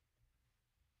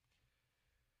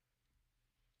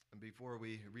Before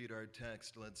we read our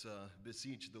text, let's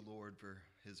beseech the Lord for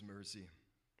his mercy.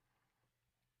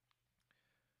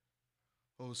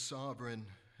 O sovereign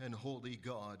and holy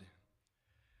God,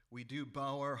 we do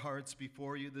bow our hearts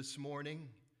before you this morning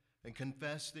and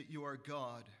confess that you are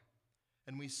God,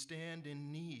 and we stand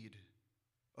in need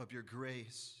of your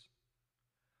grace.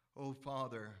 O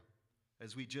Father,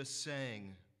 as we just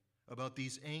sang about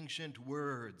these ancient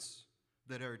words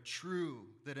that are true,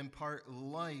 that impart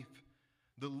life,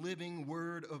 the living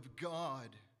word of God,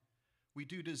 we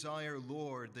do desire,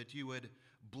 Lord, that you would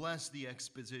bless the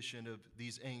exposition of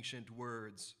these ancient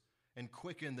words and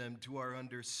quicken them to our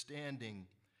understanding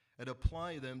and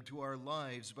apply them to our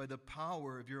lives by the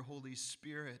power of your Holy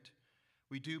Spirit.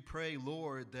 We do pray,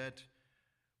 Lord, that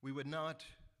we would not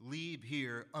leave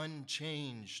here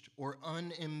unchanged or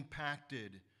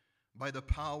unimpacted by the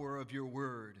power of your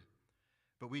word.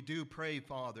 But we do pray,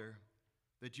 Father,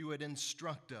 that you would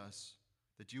instruct us,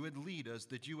 that you would lead us,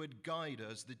 that you would guide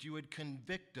us, that you would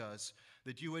convict us,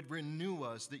 that you would renew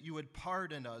us, that you would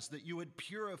pardon us, that you would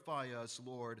purify us,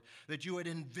 Lord, that you would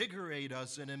invigorate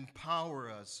us and empower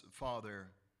us, Father.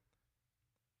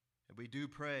 And we do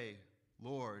pray,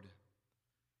 Lord,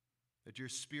 that your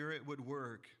Spirit would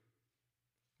work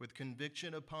with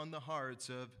conviction upon the hearts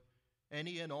of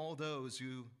any and all those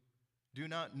who do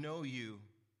not know you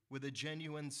with a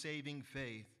genuine saving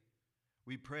faith.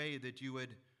 We pray that you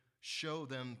would show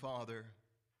them, Father,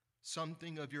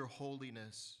 something of your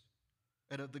holiness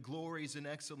and of the glories and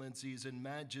excellencies and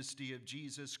majesty of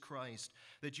Jesus Christ,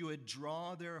 that you would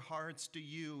draw their hearts to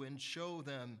you and show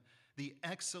them the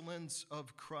excellence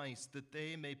of Christ, that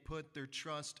they may put their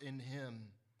trust in him.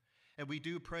 And we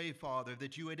do pray, Father,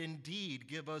 that you would indeed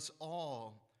give us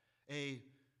all a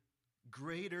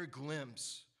greater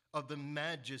glimpse of the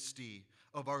majesty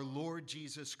of our Lord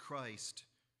Jesus Christ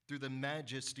through the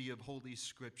majesty of Holy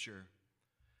Scripture.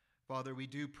 Father, we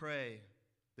do pray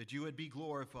that you would be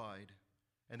glorified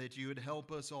and that you would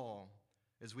help us all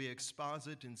as we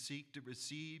exposit and seek to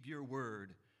receive your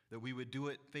word, that we would do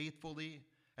it faithfully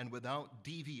and without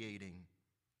deviating,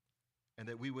 and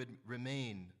that we would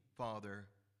remain, Father,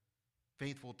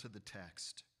 faithful to the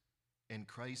text. In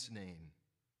Christ's name,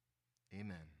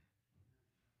 amen.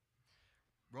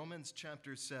 Romans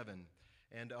chapter 7,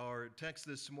 and our text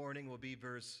this morning will be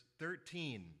verse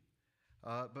 13.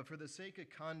 But for the sake of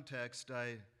context,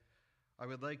 I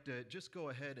would like to just go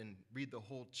ahead and read the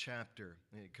whole chapter,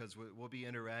 because we'll be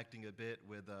interacting a bit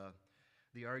with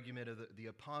the argument of the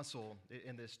apostle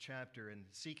in this chapter and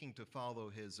seeking to follow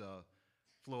his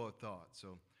flow of thought.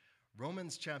 So,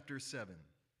 Romans chapter 7.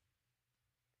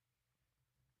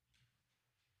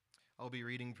 I'll be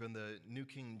reading from the New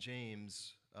King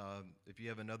James. If you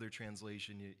have another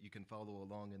translation, you can follow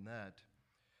along in that.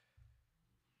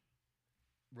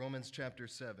 Romans chapter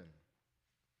 7.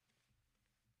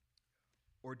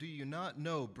 Or do you not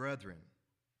know, brethren,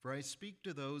 for I speak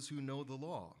to those who know the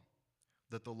law,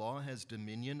 that the law has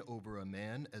dominion over a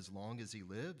man as long as he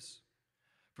lives?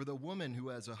 For the woman who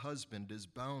has a husband is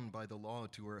bound by the law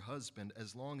to her husband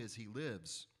as long as he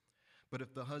lives. But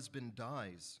if the husband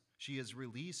dies, she is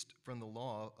released from the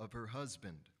law of her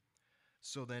husband.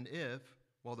 So then if,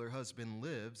 while her husband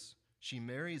lives, she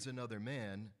marries another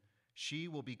man, she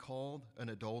will be called an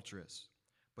adulteress.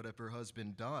 But if her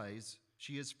husband dies,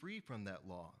 she is free from that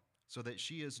law, so that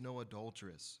she is no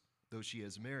adulteress, though she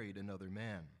has married another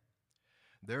man.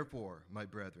 Therefore, my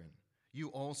brethren, you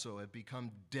also have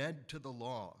become dead to the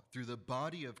law through the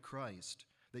body of Christ,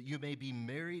 that you may be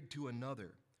married to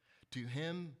another, to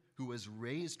him who was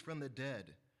raised from the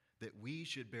dead, that we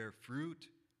should bear fruit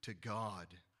to God.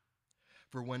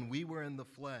 For when we were in the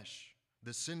flesh,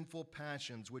 the sinful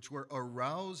passions which were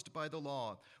aroused by the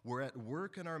law were at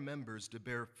work in our members to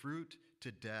bear fruit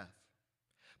to death.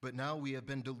 But now we have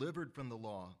been delivered from the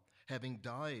law, having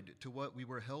died to what we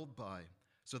were held by,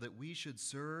 so that we should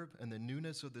serve in the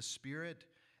newness of the Spirit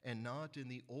and not in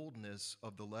the oldness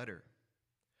of the letter.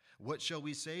 What shall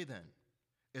we say then?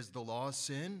 Is the law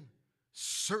sin?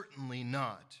 Certainly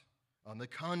not. On the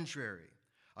contrary,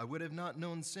 I would have not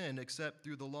known sin except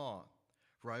through the law,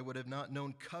 for I would have not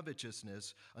known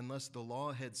covetousness unless the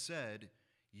law had said,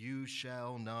 "You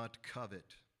shall not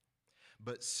covet."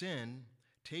 But sin,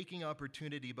 taking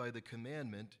opportunity by the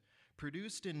commandment,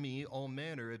 produced in me all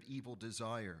manner of evil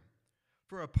desire.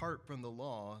 For apart from the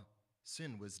law,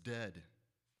 sin was dead.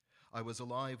 I was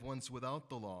alive once without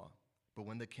the law, but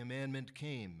when the commandment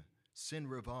came, sin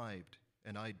revived,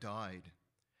 and I died.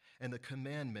 And the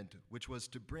commandment which was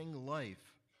to bring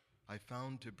life, I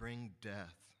found to bring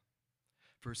death.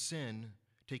 For sin,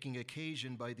 taking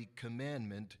occasion by the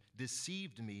commandment,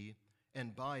 deceived me,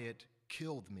 and by it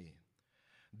killed me.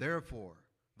 Therefore,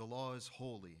 the law is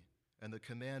holy, and the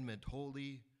commandment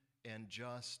holy and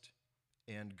just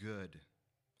and good.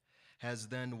 Has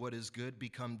then what is good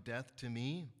become death to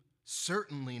me?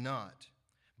 Certainly not.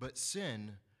 But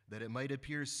sin, that it might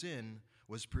appear sin,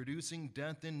 was producing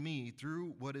death in me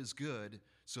through what is good,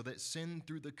 so that sin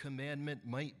through the commandment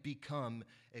might become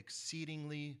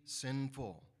exceedingly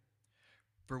sinful.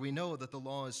 For we know that the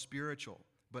law is spiritual,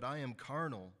 but I am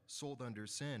carnal, sold under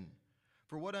sin.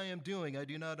 For what I am doing I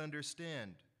do not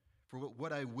understand. For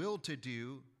what I will to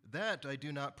do, that I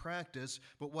do not practice,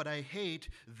 but what I hate,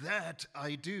 that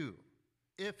I do.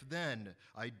 If then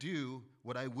I do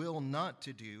what I will not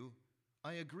to do,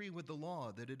 I agree with the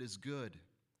law that it is good.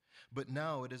 But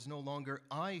now it is no longer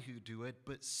I who do it,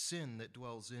 but sin that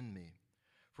dwells in me.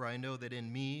 For I know that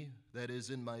in me, that is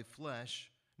in my flesh,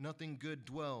 nothing good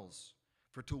dwells.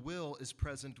 For to will is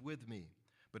present with me,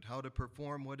 but how to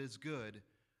perform what is good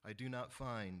I do not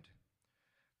find.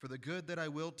 For the good that I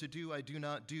will to do I do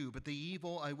not do, but the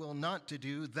evil I will not to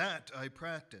do, that I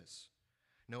practice.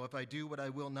 No, if I do what I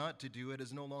will not to do, it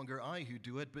is no longer I who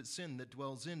do it, but sin that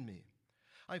dwells in me.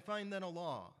 I find then a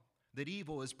law, that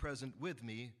evil is present with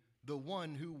me, the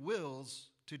one who wills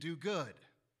to do good.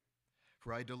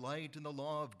 For I delight in the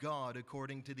law of God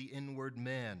according to the inward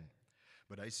man.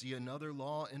 But I see another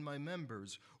law in my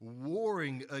members,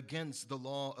 warring against the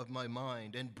law of my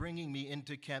mind, and bringing me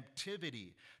into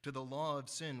captivity to the law of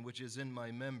sin which is in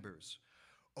my members.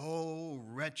 O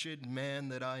wretched man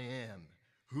that I am!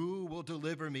 Who will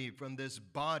deliver me from this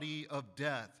body of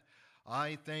death?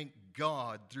 I thank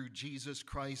God through Jesus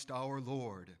Christ our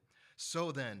Lord.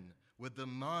 So then, with the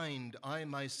mind I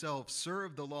myself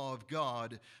serve the law of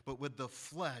God, but with the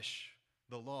flesh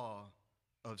the law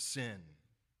of sin.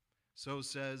 So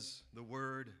says the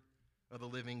word of the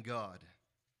living God.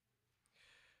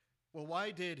 Well,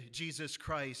 why did Jesus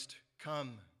Christ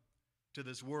come to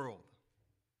this world?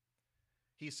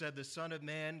 He said the Son of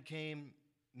Man came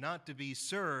not to be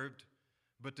served,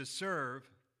 but to serve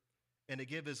and to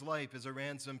give his life as a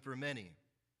ransom for many.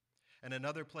 And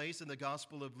another place in the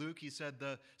Gospel of Luke, he said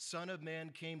the Son of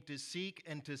Man came to seek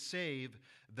and to save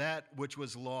that which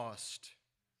was lost.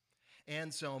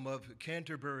 Anselm of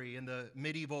Canterbury in the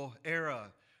medieval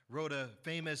era wrote a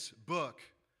famous book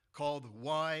called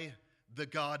Why the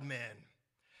God-Man?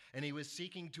 And he was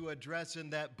seeking to address in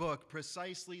that book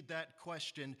precisely that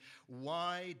question,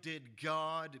 why did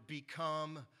God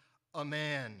become a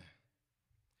man?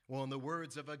 Well, in the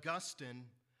words of Augustine,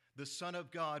 the Son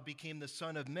of God became the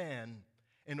Son of Man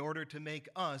in order to make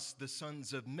us the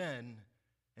sons of men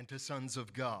and to sons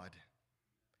of God.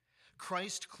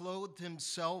 Christ clothed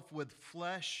himself with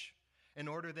flesh in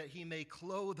order that he may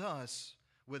clothe us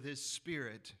with his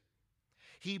Spirit.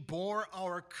 He bore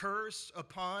our curse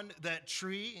upon that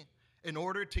tree in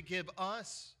order to give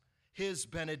us his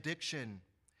benediction.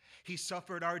 He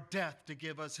suffered our death to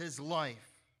give us his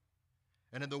life.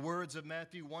 And in the words of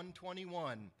Matthew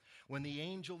 1:21, when the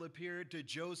angel appeared to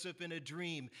Joseph in a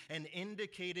dream and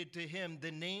indicated to him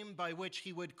the name by which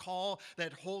he would call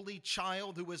that holy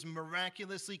child who was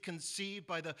miraculously conceived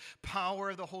by the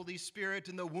power of the Holy Spirit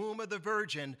in the womb of the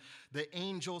Virgin, the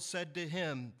angel said to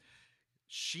him,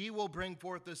 "She will bring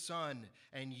forth a son,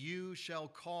 and you shall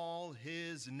call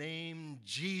his name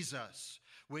Jesus,"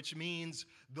 which means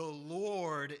the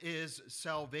Lord is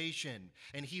salvation.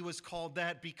 And he was called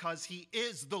that because he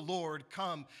is the Lord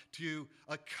come to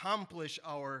accomplish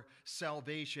our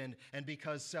salvation, and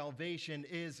because salvation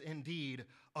is indeed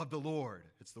of the Lord.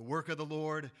 It's the work of the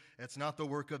Lord, it's not the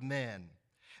work of man.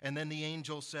 And then the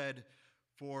angel said,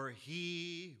 "For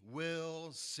he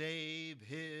will save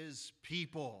his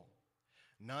people,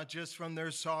 not just from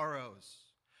their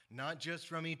sorrows, not just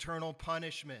from eternal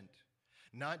punishment,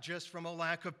 not just from a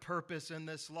lack of purpose in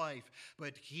this life,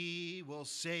 but he will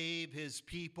save his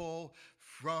people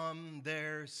from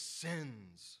their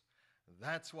sins."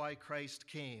 That's why Christ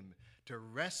came, to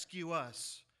rescue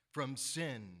us from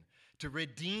sin, to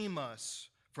redeem us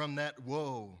from that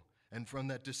woe and from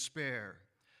that despair.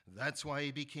 That's why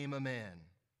he became a man.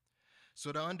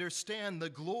 So to understand the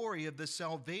glory of the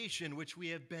salvation which we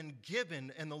have been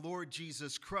given in the Lord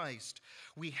Jesus Christ,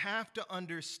 we have to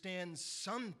understand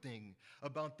something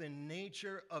about the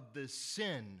nature of the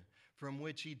sin from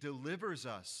which he delivers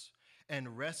us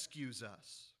and rescues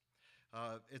us.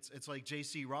 It's like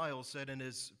J.C. Ryle said in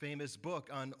his famous book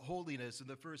on holiness. In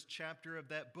the first chapter of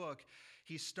that book,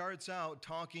 he starts out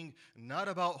talking not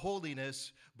about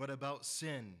holiness, but about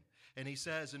sin. And he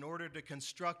says, in order to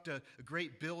construct a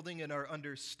great building in our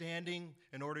understanding,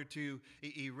 in order to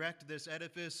erect this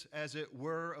edifice, as it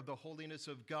were, of the holiness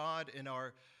of God in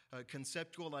our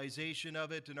conceptualization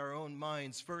of it in our own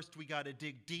minds, first we got to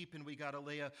dig deep and we got to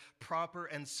lay a proper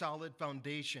and solid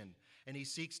foundation. And he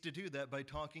seeks to do that by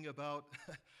talking about,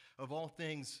 of all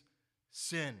things,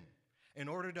 sin. In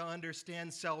order to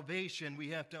understand salvation, we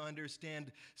have to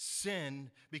understand sin,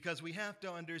 because we have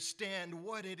to understand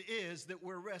what it is that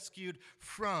we're rescued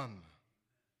from.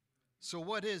 So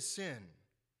what is sin?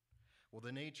 Well,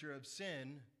 the nature of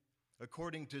sin,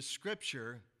 according to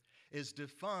Scripture, is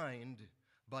defined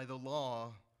by the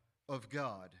law of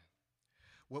God.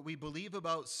 What we believe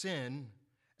about sin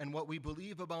and what we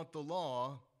believe about the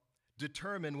law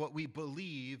determine what we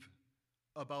believe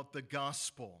about the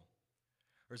gospel.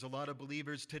 There's a lot of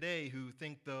believers today who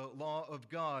think the law of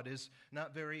God is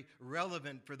not very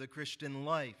relevant for the Christian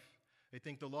life. They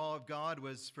think the law of God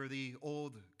was for the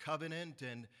old covenant,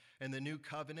 and the new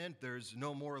covenant, there's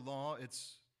no more law,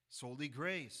 it's solely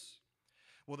grace.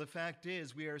 Well, the fact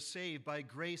is, we are saved by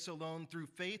grace alone, through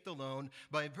faith alone,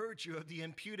 by virtue of the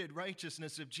imputed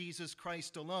righteousness of Jesus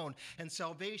Christ alone. And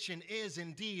salvation is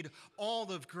indeed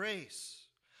all of grace.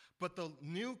 But the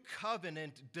new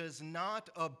covenant does not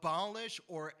abolish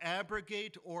or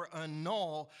abrogate or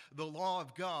annul the law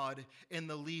of God in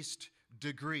the least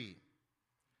degree.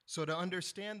 So to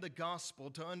understand the gospel,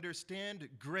 to understand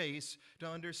grace, to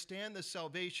understand the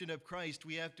salvation of Christ,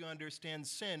 we have to understand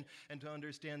sin. And to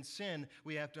understand sin,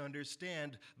 we have to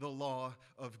understand the law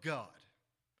of God.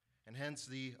 And hence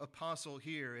the apostle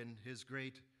here in his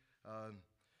great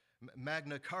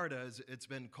Magna Carta, as it's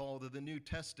been called, of the New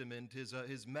Testament,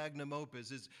 his magnum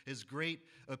opus, his great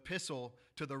epistle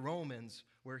to the Romans,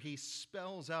 where he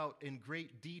spells out in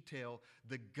great detail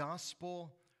the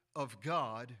gospel of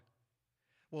God.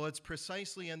 Well, it's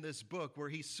precisely in this book where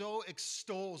he so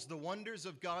extols the wonders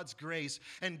of God's grace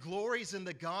and glories in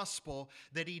the gospel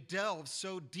that he delves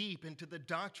so deep into the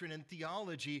doctrine and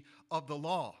theology of the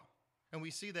law. And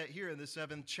we see that here in the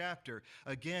 7th chapter.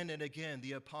 Again and again,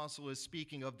 the apostle is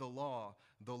speaking of the law,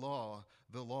 the law,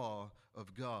 the law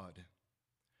of God.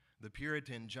 The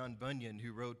Puritan John Bunyan,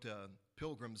 who wrote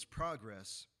Pilgrim's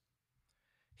Progress,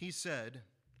 he said,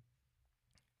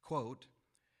 quote,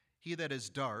 "He that is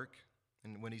dark,"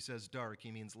 and when he says dark,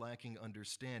 he means lacking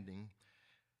understanding,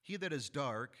 "He that is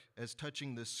dark as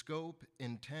touching the scope,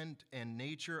 intent, and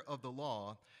nature of the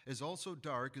law is also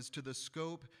dark as to the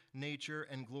scope, nature,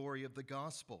 and glory of the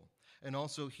gospel. And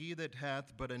also he that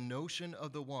hath but a notion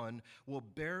of the one will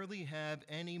barely have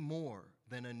any more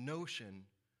than a notion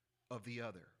of the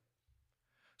other."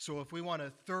 So if we want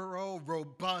a thorough,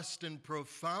 robust, and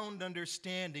profound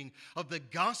understanding of the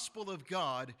gospel of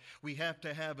God, we have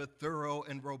to have a thorough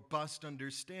and robust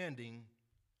understanding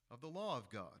of the law of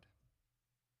God.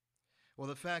 Well,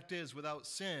 the fact is, without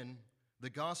sin,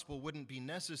 the gospel wouldn't be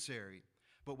necessary.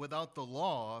 But without the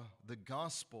law, the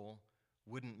gospel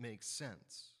wouldn't make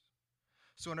sense.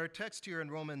 So in our text here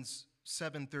in Romans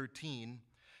 7:13,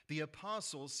 the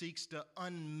apostle seeks to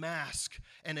unmask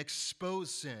and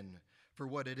expose sin for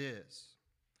what it is,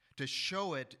 to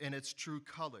show it in its true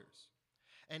colors.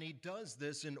 And he does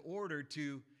this in order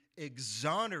to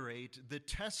exonerate the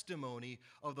testimony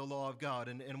of the law of God.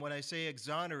 And when I say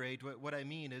exonerate, what I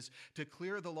mean is to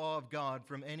clear the law of God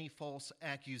from any false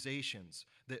accusations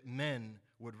that men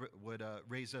would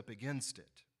raise up against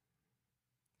it.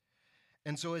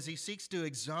 And so as he seeks to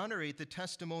exonerate the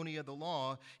testimony of the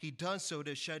law, he does so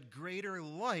to shed greater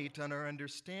light on our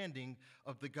understanding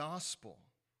of the gospel.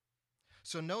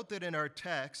 So note that in our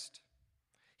text,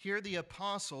 here the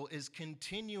apostle is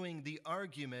continuing the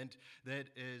argument that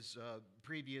is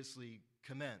previously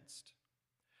commenced.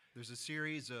 There's a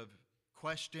series of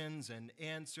questions and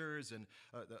answers and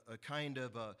a kind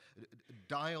of a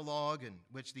dialogue in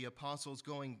which the apostle is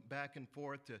going back and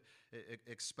forth to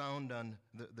expound on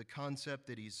the concept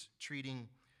that he's treating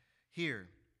here.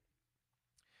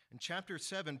 And chapter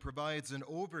 7 provides an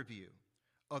overview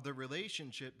of the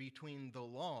relationship between the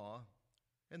law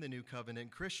and the New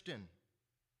Covenant Christian.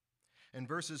 In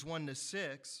verses 1 to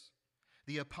 6,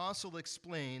 the apostle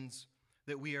explains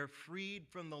that we are freed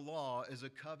from the law as a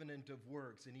covenant of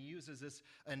works. And he uses this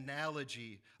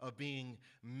analogy of being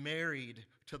married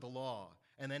to the law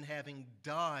and then having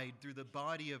died through the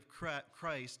body of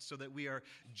Christ so that we are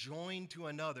joined to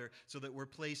another, so that we're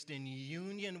placed in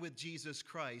union with Jesus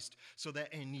Christ, so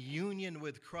that in union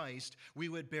with Christ we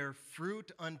would bear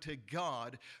fruit unto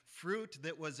God, fruit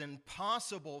that was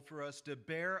impossible for us to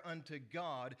bear unto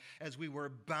God as we were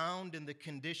bound in the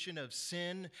condition of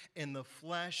sin in the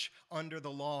flesh under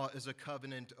the law as a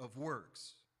covenant of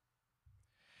works.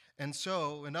 And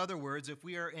so, in other words, if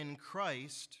we are in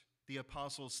Christ, the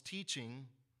apostle's teaching,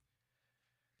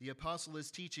 The apostle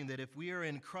is teaching that if we are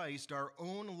in Christ, our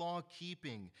own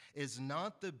law-keeping is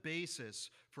not the basis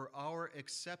for our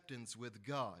acceptance with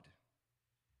God.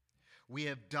 We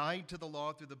have died to the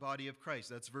law through the body of Christ.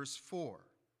 That's verse 4.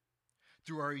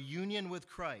 Through our union with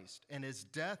Christ and his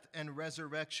death and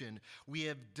resurrection, we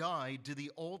have died to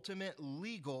the ultimate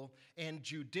legal and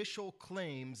judicial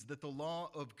claims that the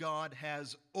law of God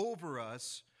has over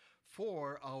us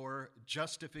for our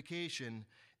justification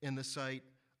in the sight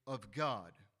of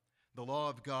God. The law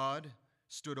of God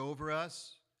stood over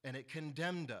us, and it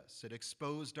condemned us. It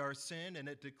exposed our sin, and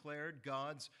it declared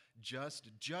God's just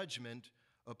judgment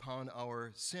upon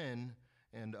our sin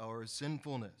and our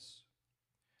sinfulness.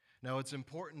 Now, it's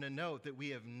important to note that we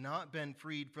have not been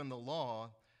freed from the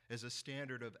law as a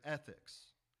standard of ethics.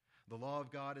 The law of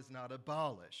God is not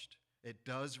abolished. It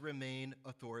does remain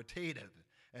authoritative,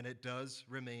 and it does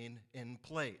remain in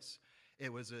place.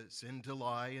 It was a sin to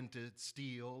lie and to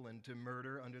steal and to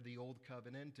murder under the old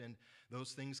covenant, and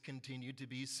those things continue to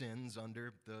be sins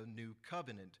under the new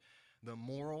covenant. The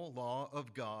moral law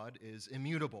of God is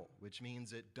immutable, which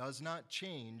means it does not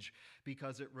change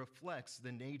because it reflects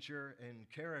the nature and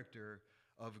character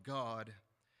of God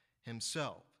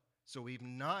himself. So we've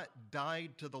not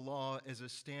died to the law as a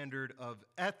standard of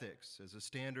ethics, as a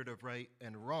standard of right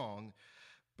and wrong,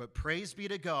 but praise be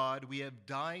to God, we have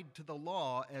died to the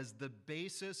law as the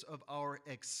basis of our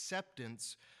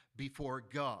acceptance before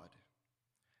God.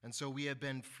 And so we have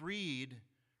been freed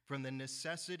from the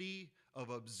necessity of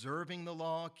observing the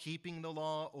law, keeping the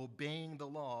law, obeying the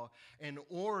law, in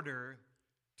order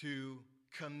to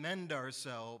commend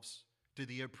ourselves to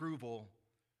the approval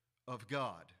of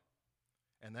God.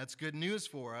 And that's good news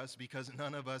for us because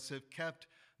none of us have kept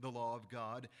the law of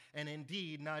God, and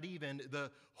indeed not even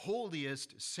the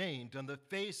holiest saint on the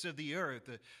face of the earth.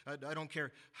 I don't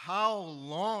care how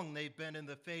long they've been in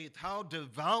the faith, how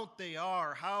devout they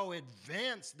are, how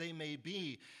advanced they may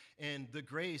be in the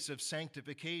grace of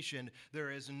sanctification. There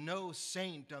is no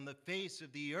saint on the face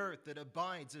of the earth that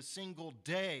abides a single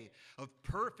day of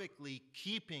perfectly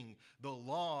keeping the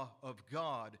law of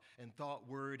God in thought,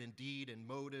 word, and deed, and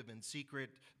motive, and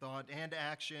secret thought, and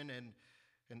action,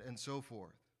 and so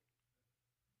forth.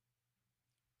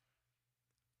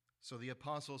 So the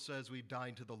apostle says we've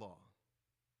died to the law.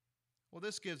 Well,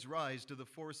 this gives rise to the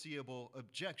foreseeable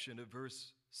objection of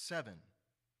verse 7.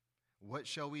 What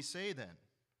shall we say then?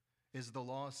 Is the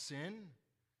law sin?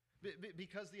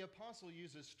 Because the apostle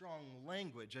uses strong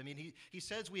language. I mean, he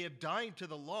says we have died to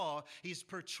the law. He's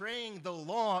portraying the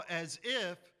law as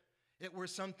if it were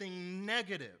something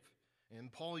negative.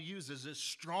 And Paul uses this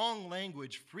strong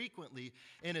language frequently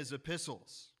in his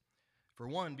epistles. For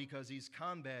one, because he's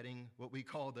combating what we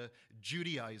call the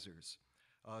Judaizers.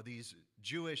 These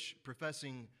Jewish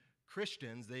professing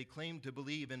Christians, they claimed to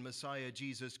believe in Messiah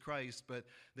Jesus Christ, but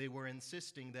they were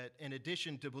insisting that in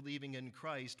addition to believing in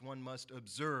Christ, one must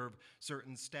observe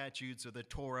certain statutes of the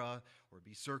Torah, or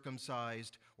be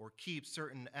circumcised, or keep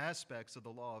certain aspects of the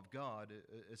law of God,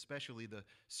 especially the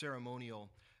ceremonial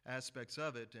aspects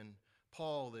of it. And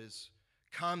Paul is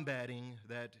combating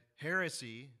that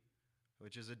heresy,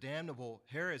 which is a damnable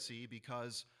heresy,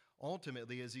 because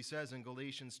ultimately, as he says in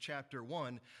Galatians chapter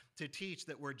 1, to teach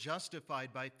that we're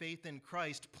justified by faith in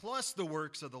Christ plus the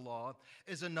works of the law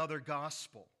is another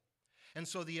gospel. And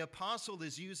so the apostle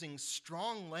is using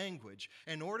strong language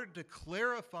in order to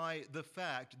clarify the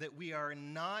fact that we are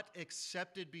not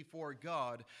accepted before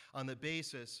God on the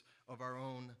basis of our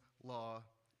own law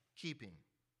keeping.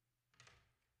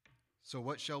 So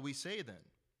what shall we say then?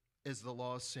 Is the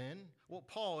law sin? Well,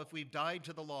 Paul, if we've died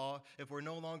to the law, if we're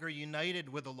no longer united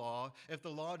with the law, if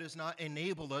the law does not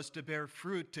enable us to bear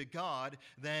fruit to God,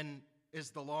 then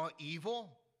is the law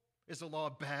evil? Is the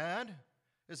law bad?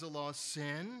 Is the law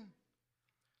sin?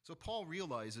 So Paul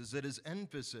realizes that his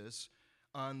emphasis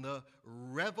on the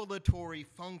revelatory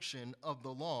function of the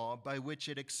law by which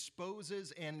it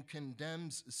exposes and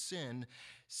condemns sin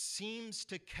seems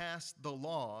to cast the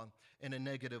law in a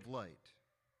negative light.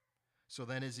 So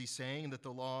then is he saying that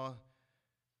the law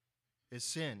is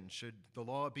sin? Should the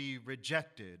law be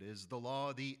rejected? Is the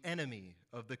law the enemy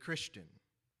of the Christian?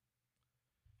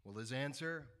 Well, his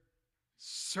answer,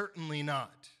 certainly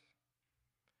not.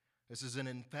 This is an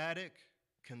emphatic,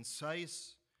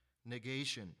 concise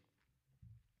negation.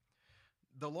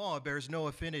 The law bears no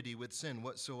affinity with sin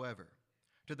whatsoever.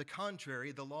 To the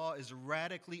contrary, the law is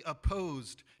radically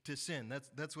opposed to sin.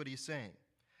 That's what he's saying.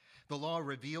 The law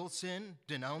reveals sin,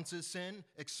 denounces sin,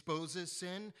 exposes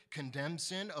sin, condemns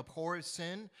sin, abhors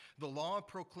sin. The law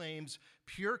proclaims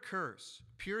pure curse,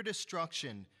 pure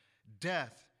destruction,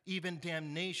 death, even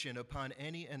damnation upon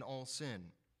any and all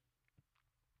sin.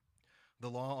 The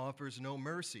law offers no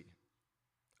mercy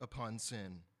upon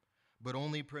sin, but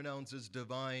only pronounces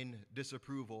divine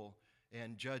disapproval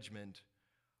and judgment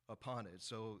upon it.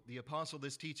 So the apostle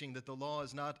is teaching that the law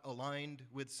is not aligned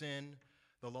with sin,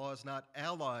 the law is not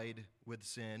allied with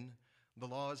sin, the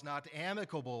law is not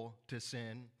amicable to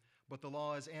sin, but the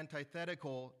law is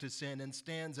antithetical to sin and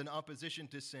stands in opposition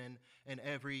to sin in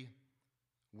every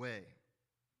way.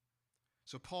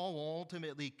 So Paul will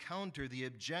ultimately counter the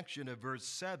objection of verse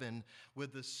 7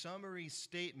 with the summary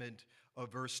statement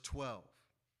of verse 12.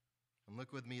 And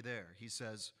look with me there. He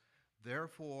says,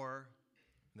 therefore,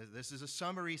 this is a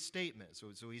summary statement.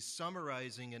 So he's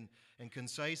summarizing in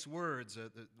concise words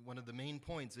one of the main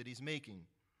points that he's making.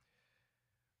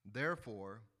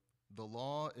 Therefore, the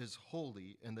law is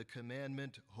holy, and the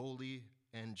commandment holy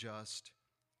and just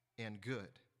and good.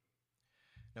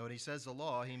 Now, when he says the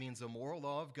law, he means the moral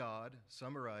law of God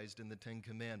summarized in the Ten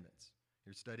Commandments.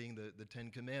 You're studying the Ten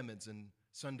Commandments in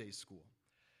Sunday school.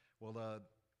 Well,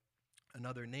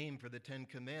 another name for the Ten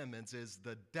Commandments is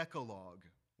the Decalogue,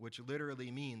 which literally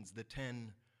means the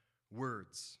 10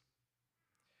 words.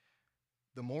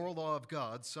 The moral law of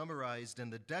God summarized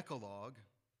in the Decalogue,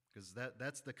 because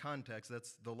that's the context,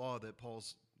 that's the law that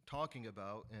Paul's talking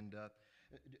about. And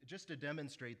just to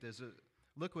demonstrate this,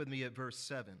 look with me at verse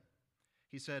 7.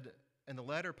 He said, in the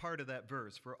latter part of that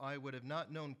verse, for I would have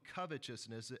not known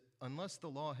covetousness unless the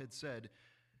law had said,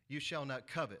 you shall not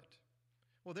covet.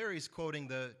 Well, there he's quoting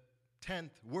the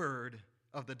 10th word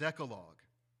of the Decalogue.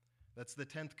 That's the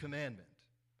 10th commandment.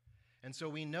 And so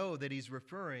we know that he's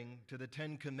referring to the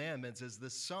 10 commandments as the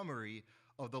summary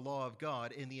of the law of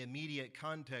God in the immediate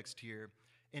context here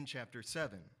in chapter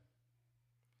 7.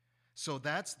 So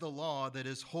that's the law that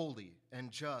is holy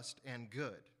and just and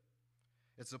good.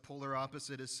 It's the polar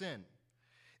opposite of sin.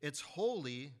 It's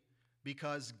holy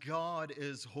because God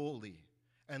is holy,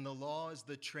 and the law is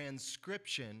the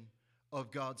transcription of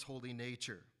God's holy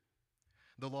nature.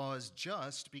 The law is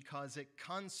just because it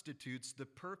constitutes the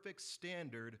perfect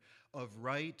standard of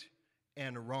right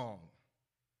and wrong.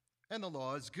 And the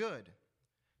law is good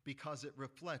because it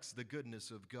reflects the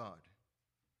goodness of God.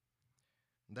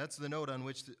 And that's the note on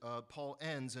which Paul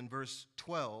ends in verse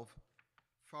 12.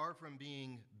 Far from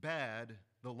being bad,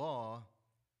 the law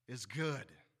is good.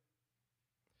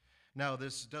 Now,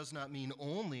 this does not mean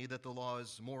only that the law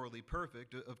is morally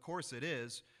perfect. Of course it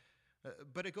is.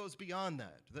 But it goes beyond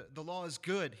that. The law is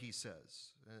good, he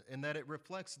says, in that it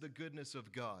reflects the goodness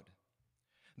of God.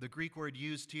 The Greek word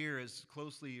used here is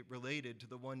closely related to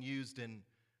the one used in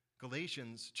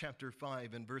Galatians chapter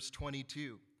 5 and verse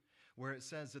 22, where it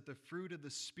says that the fruit of the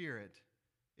Spirit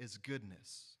is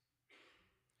goodness.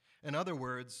 In other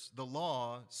words, the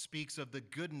law speaks of the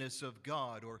goodness of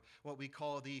God, or what we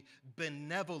call the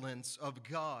benevolence of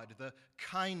God, the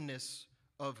kindness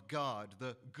of God,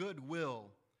 the goodwill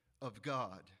of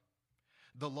God.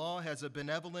 The law has a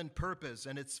benevolent purpose,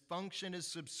 and its function is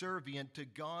subservient to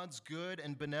God's good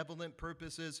and benevolent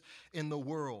purposes in the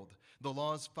world. The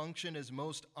law's function is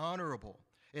most honorable.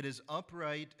 It is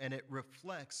upright, and it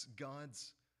reflects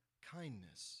God's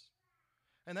kindness.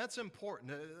 And that's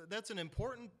important. That's an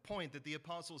important point that the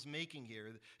apostle's making here,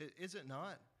 is it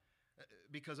not?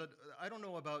 Because I don't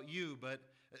know about you, but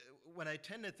when I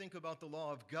tend to think about the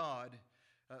law of God,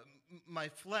 my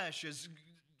flesh is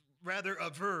rather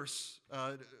averse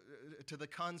to the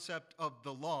concept of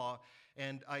the law,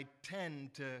 and I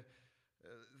tend to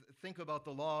think about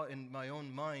the law in my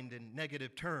own mind in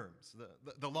negative terms.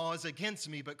 The law is against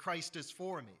me, but Christ is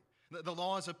for me. The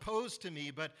law is opposed to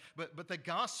me, but the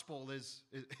gospel is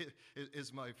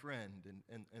my friend,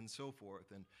 and so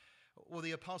forth. And well,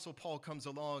 the Apostle Paul comes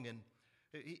along and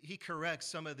he corrects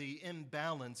some of the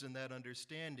imbalance in that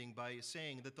understanding by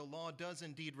saying that the law does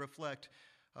indeed reflect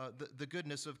the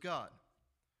goodness of God.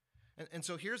 And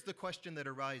so here's the question that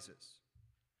arises.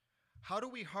 How do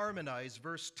we harmonize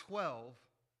verse 12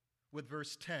 with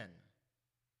verse 10?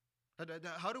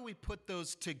 How do we put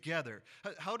those together?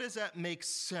 How does that make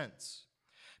sense?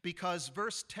 Because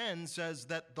verse 10 says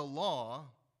that the law,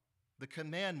 the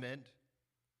commandment,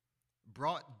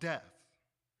 brought death.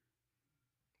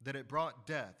 That it brought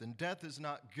death. And death is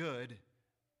not good,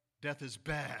 death is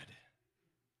bad.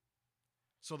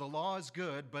 So the law is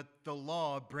good, but the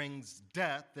law brings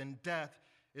death, and death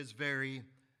is very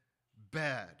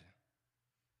bad.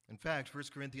 In fact, 1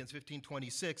 Corinthians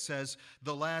 15:26 says,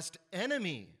 the last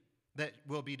enemy that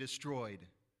will be destroyed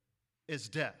is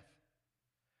death.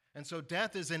 And so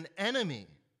death is an enemy.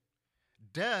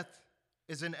 Death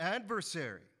is an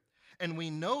adversary. And we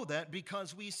know that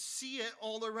because we see it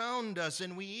all around us,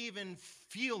 and we even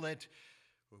feel it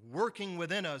working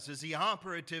within us as the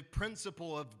operative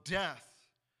principle of death.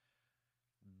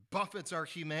 buffets our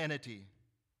humanity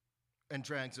and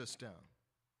drags us down.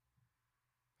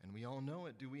 And we all know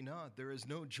it, do we not? There is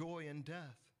no joy in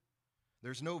death.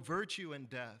 There's no virtue in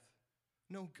death,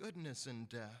 no goodness in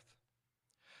death.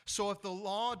 So if the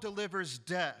law delivers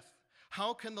death,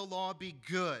 how can the law be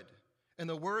good? In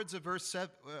the words of verse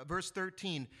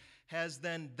 13, has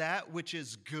then that which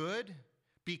is good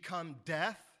become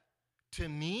death to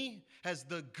me? Has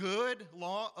the good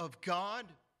law of God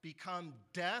become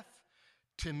death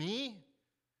to me?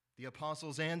 The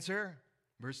apostles answer,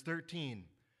 verse 13,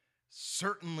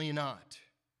 certainly not.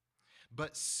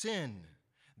 But sin,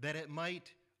 that it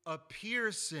might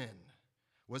appear sin,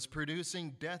 was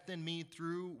producing death in me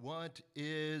through what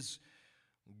is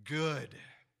good.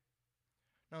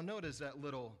 Now notice that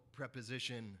little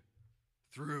preposition,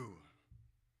 through.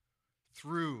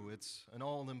 Through, it's an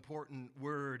all-important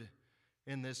word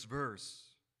in this verse.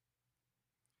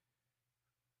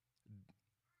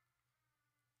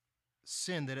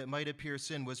 Sin, that it might appear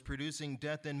sin, was producing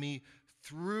death in me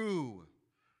through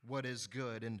what is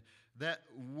good. And that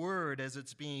word, as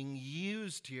it's being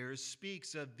used here,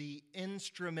 speaks of the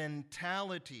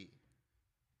instrumentality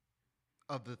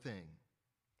of the thing.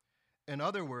 In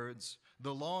other words,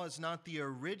 the law is not the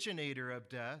originator of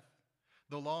death.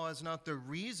 The law is not the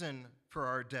reason for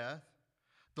our death.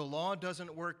 The law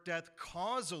doesn't work death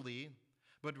causally,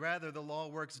 but rather the law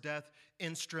works death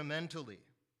instrumentally.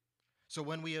 So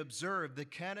when we observe the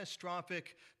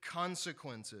catastrophic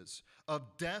consequences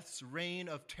of death's reign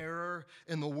of terror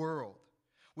in the world,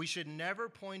 we should never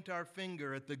point our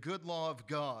finger at the good law of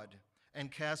God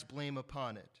and cast blame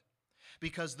upon it.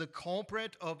 Because the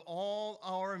culprit of all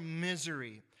our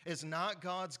misery is not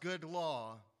God's good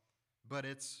law, but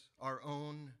it's our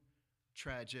own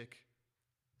tragic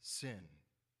sin.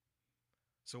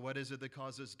 So what is it that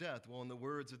causes death? Well, in the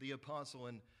words of the apostle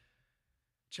in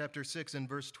chapter 6 and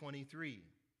verse 23,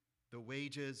 the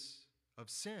wages of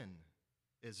sin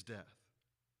is death.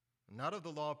 Not of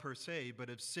the law per se, but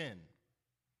of sin.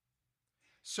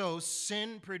 So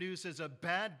sin produces a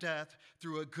bad death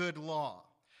through a good law.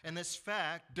 And this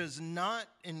fact does not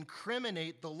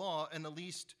incriminate the law in the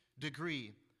least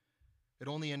degree. It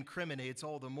only incriminates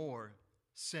all the more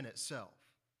sin itself.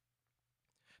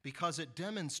 Because it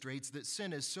demonstrates that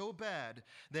sin is so bad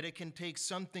that it can take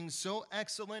something so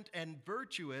excellent and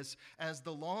virtuous as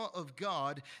the law of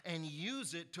God and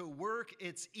use it to work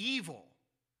its evil.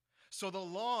 So the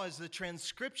law is the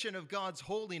transcription of God's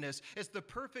holiness. It's the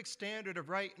perfect standard of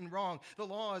right and wrong. The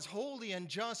law is holy and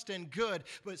just and good,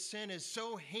 but sin is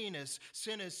so heinous,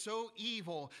 sin is so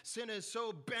evil, sin is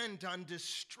so bent on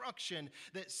destruction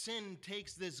that sin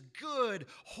takes this good,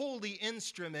 holy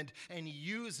instrument and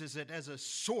uses it as a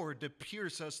sword to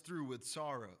pierce us through with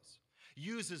sorrows,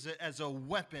 uses it as a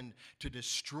weapon to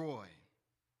destroy.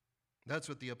 That's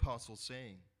what the apostle's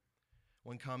saying.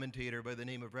 One commentator by the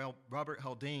name of Robert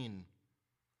Haldane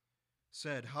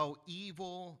said, "How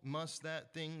evil must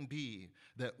that thing be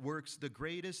that works the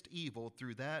greatest evil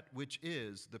through that which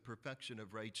is the perfection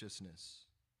of righteousness?"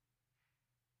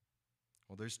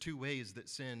 Well, there's two ways that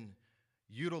sin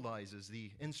utilizes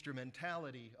the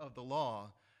instrumentality of the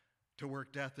law to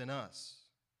work death in us.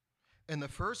 In the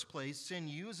first place, sin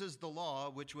uses the law,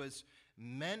 which was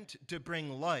meant to bring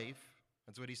life.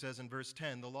 That's what he says in verse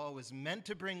 10. The law was meant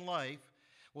to bring life.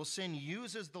 Well, sin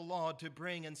uses the law to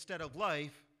bring, instead of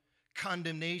life,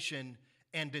 condemnation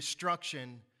and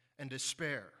destruction and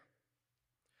despair.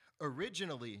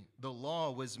 Originally, the law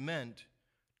was meant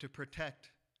to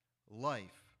protect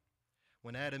life.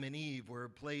 When Adam and Eve were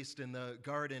placed in the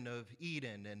Garden of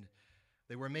Eden and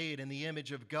they were made in the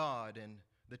image of God, and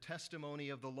the testimony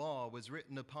of the law was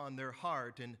written upon their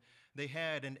heart, and they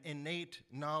had an innate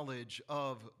knowledge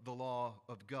of the law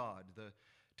of God. The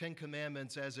Ten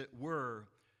Commandments, as it were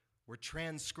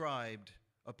transcribed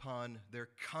upon their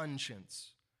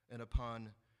conscience and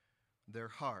upon their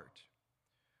heart.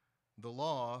 The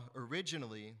law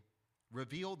originally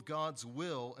revealed God's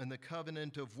will in the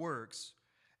covenant of works,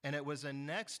 and it was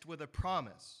annexed with a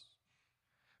promise.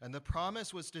 And the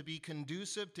promise was to be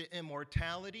conducive to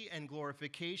immortality and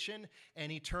glorification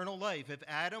and eternal life. If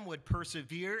Adam would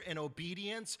persevere in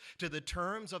obedience to the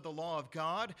terms of the law of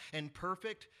God and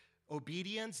perfect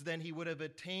obedience, then he would have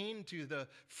attained to the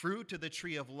fruit of the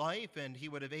tree of life, and he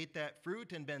would have ate that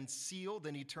fruit and been sealed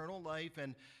in eternal life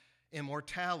and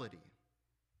immortality.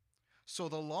 So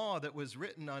the law that was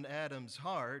written on Adam's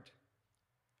heart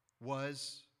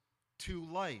was to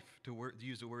life, to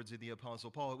use the words of the Apostle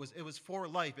Paul. It was for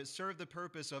life. It served the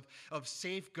purpose of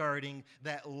safeguarding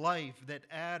that life that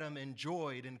Adam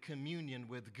enjoyed in communion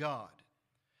with God.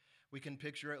 We can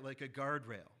picture it like a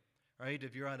guardrail, right?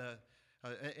 If you're on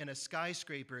in a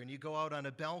skyscraper and you go out on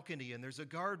a balcony and there's a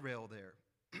guardrail there.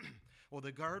 Well,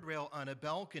 the guardrail on a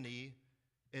balcony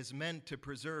is meant to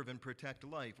preserve and protect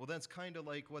life. Well, that's kind of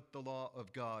like what the law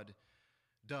of God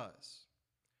does.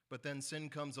 But then sin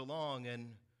comes along,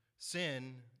 and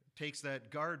sin takes that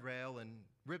guardrail and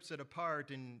rips it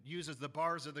apart and uses the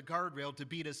bars of the guardrail to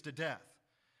beat us to death.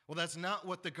 Well, that's not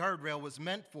what the guardrail was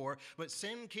meant for, but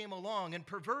sin came along and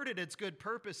perverted its good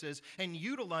purposes and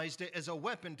utilized it as a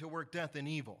weapon to work death and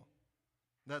evil.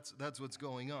 That's what's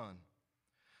going on.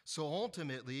 So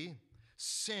ultimately,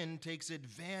 sin takes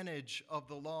advantage of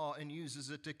the law and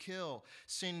uses it to kill.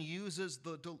 Sin uses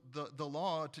the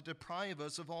law to deprive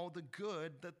us of all the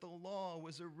good that the law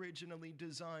was originally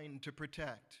designed to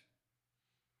protect.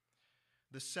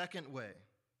 The second way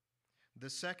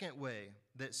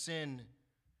that sin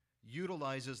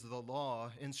utilizes the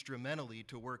law instrumentally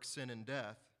to work sin and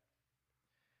death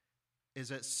is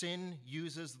that sin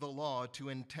uses the law to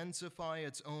intensify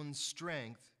its own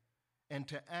strength and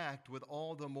to act with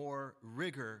all the more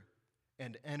rigor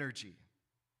and energy.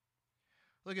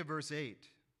 Look at verse 8.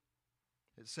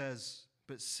 It says,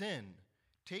 "But sin,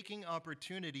 taking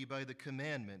opportunity by the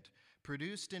commandment,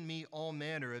 produced in me all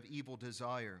manner of evil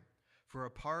desire. For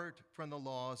apart from the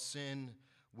law, sin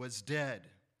was dead."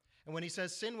 And when he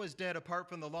says sin was dead apart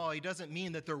from the law, he doesn't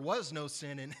mean that there was no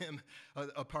sin in him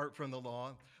apart from the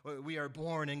law. We are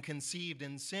born and conceived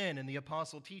in sin, and the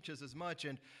apostle teaches as much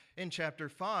in chapter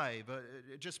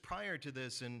 5, just prior to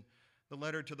this in the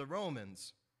letter to the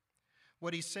Romans.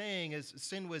 What he's saying is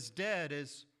sin was dead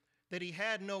is that he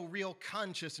had no real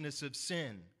consciousness of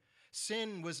sin.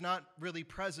 Sin was not really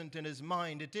present in his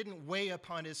mind. It didn't weigh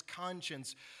upon his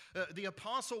conscience. The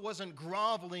apostle wasn't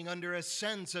groveling under a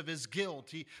sense of his guilt.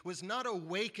 He was not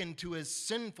awakened to his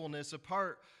sinfulness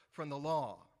apart from the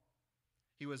law.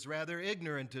 He was rather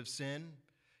ignorant of sin.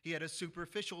 He had a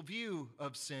superficial view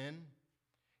of sin.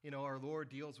 You know, our Lord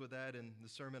deals with that in the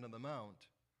Sermon on the Mount.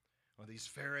 Well, these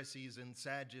Pharisees and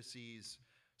Sadducees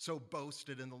so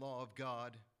boasted in the law of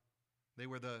God. They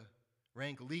were the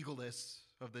rank legalists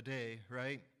of the day,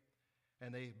 right?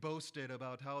 And they boasted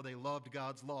about how they loved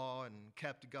God's law and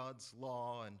kept God's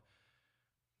law, and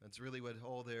that's really what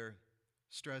all their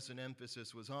stress and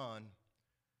emphasis was on.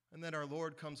 And then our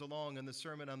Lord comes along in the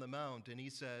Sermon on the Mount, and he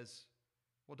says,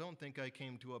 well, don't think I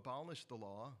came to abolish the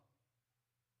law.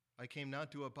 I came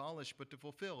not to abolish, but to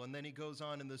fulfill. And then he goes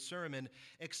on in the sermon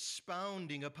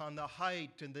expounding upon the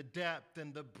height and the depth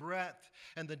and the breadth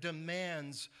and the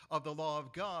demands of the law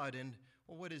of God. And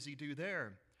well, what does he do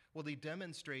there? Well, he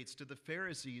demonstrates to the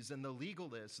Pharisees and the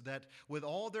legalists that with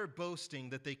all their boasting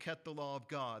that they kept the law of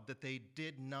God, that they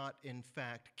did not, in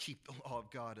fact, keep the law of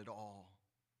God at all.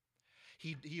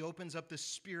 He opens up the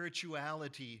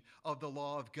spirituality of the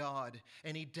law of God,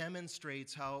 and he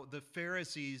demonstrates how the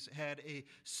Pharisees had a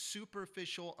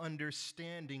superficial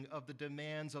understanding of the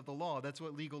demands of the law. That's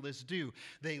what legalists do.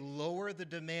 They lower the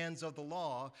demands of the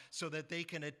law so that they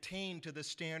can attain to the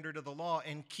standard of the law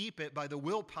and keep it by the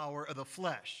willpower of the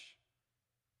flesh.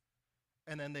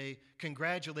 And then they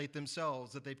congratulate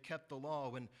themselves that they've kept the law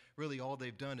when really all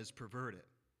they've done is pervert it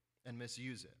and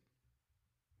misuse it.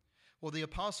 Well, the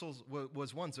apostle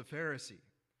was once a Pharisee,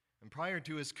 and prior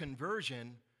to his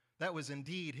conversion, that was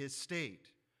indeed his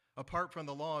state. Apart from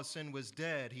the law, sin was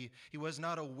dead. He was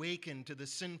not awakened to the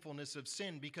sinfulness of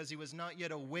sin because he was not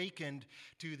yet awakened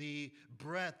to the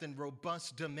breadth and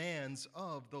robust demands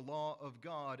of the law of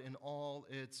God in all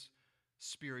its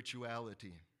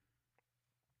spirituality.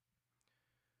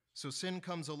 So sin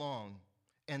comes along,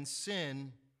 and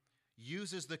sin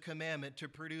uses the commandment to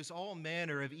produce all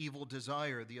manner of evil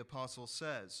desire, the apostle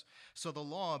says. So the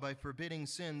law, by forbidding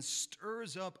sin,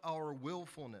 stirs up our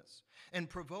willfulness and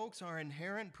provokes our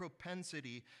inherent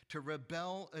propensity to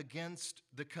rebel against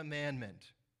the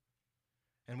commandment.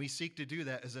 And we seek to do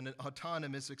that as an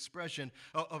autonomous expression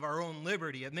of our own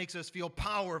liberty. It makes us feel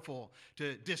powerful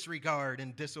to disregard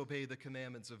and disobey the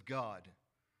commandments of God.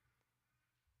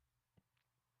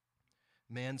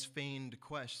 Man's feigned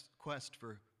quest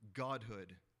for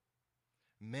godhood.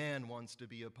 Man wants to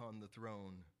be upon the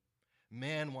throne.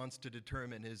 Man wants to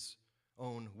determine his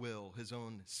own will, his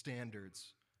own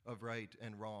standards of right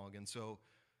and wrong. And so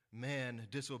man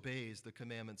disobeys the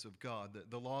commandments of God.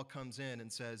 The law comes in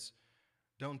and says,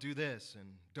 don't do this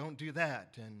and don't do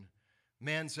that. And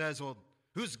man says, well,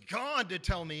 who's God to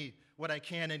tell me what I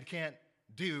can and can't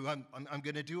do? I'm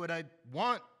going to do what I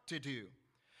want to do.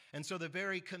 And so the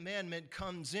very commandment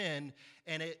comes in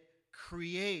and it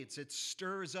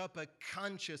stirs up a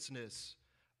consciousness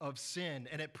of sin,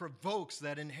 and it provokes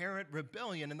that inherent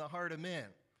rebellion in the heart of man.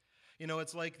 You know,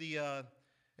 it's like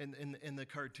in the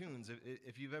cartoons.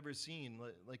 If you've ever seen,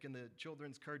 like in the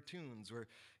children's cartoons, where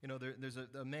there's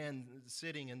a man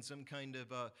sitting in some kind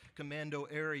of commando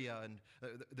area, and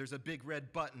there's a big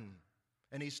red button,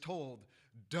 and he's told,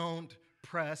 "Don't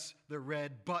press the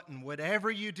red button. Whatever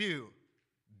you do,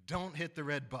 don't hit the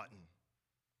red button."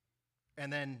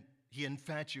 And then he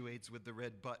infatuates with the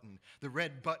red button. The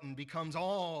red button becomes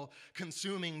all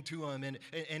consuming to him,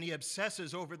 and he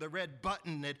obsesses over the red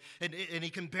button, and he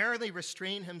can barely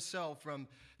restrain himself from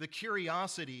the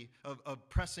curiosity of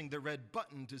pressing the red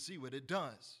button to see what it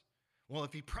does. Well,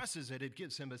 if he presses it, it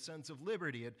gives him a sense of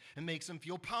liberty. It makes him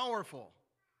feel powerful.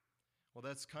 Well,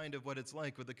 that's kind of what it's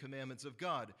like with the commandments of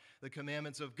God. The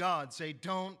commandments of God say,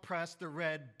 don't press the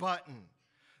red button.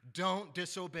 Don't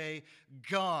disobey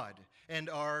God. And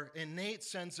our innate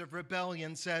sense of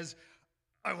rebellion says,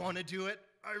 I want to do it.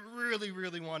 I really,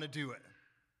 really want to do it.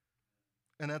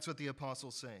 And that's what the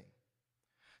apostle's saying.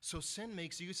 So sin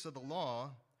makes use of the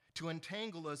law to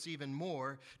entangle us even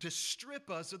more, to strip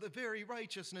us of the very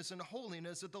righteousness and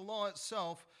holiness that the law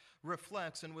itself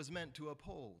reflects and was meant to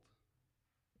uphold.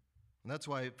 And that's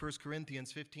why 1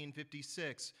 Corinthians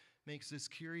 15:56 makes this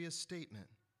curious statement.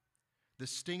 The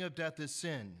sting of death is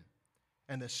sin,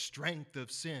 and the strength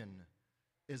of sin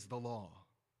is the law.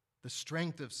 The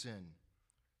strength of sin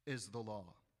is the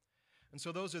law. And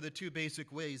so those are the two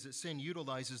basic ways that sin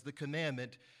utilizes the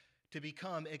commandment to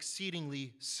become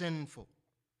exceedingly sinful.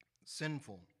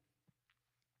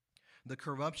 The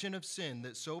corruption of sin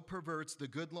that so perverts the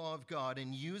good law of God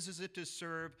and uses it to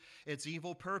serve its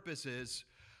evil purposes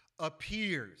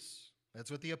appears. That's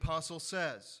what the apostle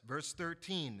says. Verse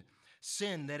 13,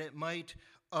 sin that it might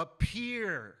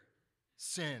appear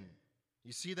sin.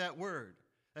 You see that word?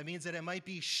 That means that it might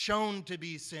be shown to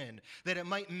be sin, that it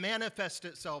might manifest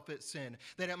itself as sin,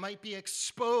 that it might be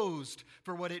exposed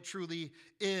for what it truly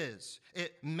is.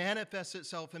 It manifests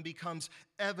itself and becomes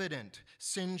evident.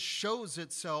 Sin shows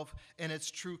itself in its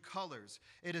true colors.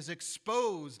 It is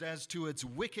exposed as to its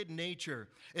wicked nature,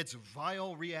 its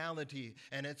vile reality,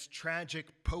 and its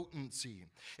tragic potency.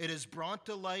 It is brought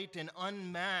to light and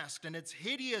unmasked, and its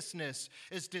hideousness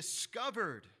is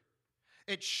discovered.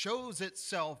 It shows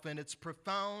itself in its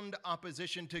profound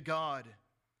opposition to God.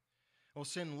 Oh,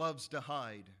 sin loves to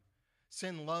hide.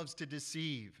 Sin loves to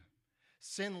deceive.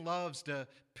 Sin loves to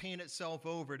paint itself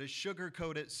over, to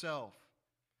sugarcoat itself.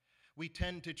 We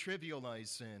tend to trivialize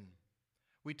sin.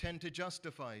 We tend to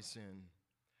justify sin.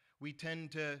 We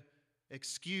tend to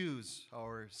excuse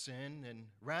our sin and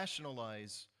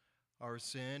rationalize our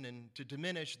sin and to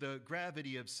diminish the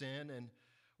gravity of sin. And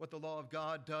what the law of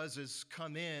God does is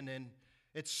come in and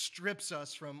it strips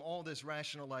us from all this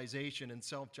rationalization and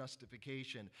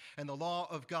self-justification. And the law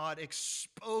of God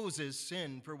exposes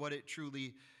sin for what it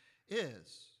truly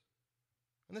is.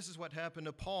 And this is what happened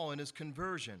to Paul in his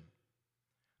conversion.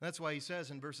 That's why he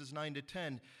says in verses 9 to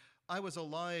 10, I was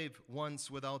alive once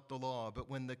without the law, but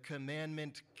when the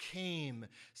commandment came,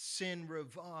 sin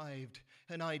revived,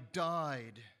 and I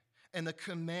died. And the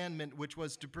commandment which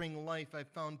was to bring life, I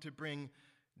found to bring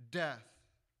death.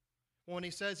 When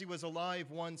he says he was alive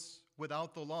once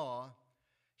without the law,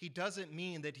 he doesn't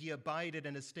mean that he abided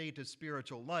in a state of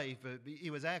spiritual life. He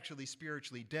was actually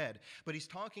spiritually dead. But he's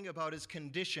talking about his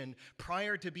condition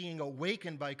prior to being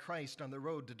awakened by Christ on the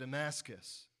road to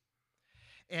Damascus.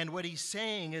 And what he's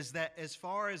saying is that as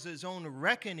far as his own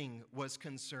reckoning was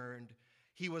concerned,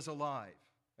 he was alive.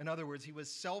 In other words, he was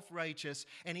self-righteous,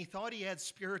 and he thought he had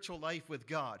spiritual life with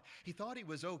God. He thought he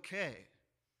was okay,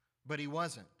 but he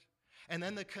wasn't. And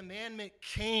then the commandment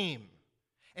came,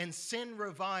 and sin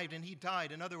revived, and he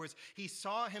died. In other words, he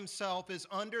saw himself as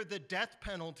under the death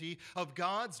penalty of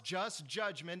God's just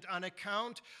judgment on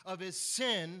account of his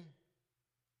sin,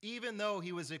 even though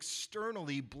he was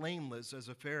externally blameless as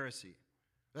a Pharisee.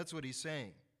 That's what he's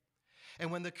saying. And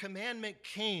when the commandment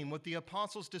came, what the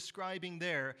apostle's describing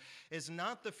there is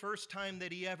not the first time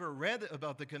that he ever read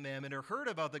about the commandment or heard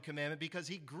about the commandment, because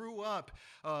he grew up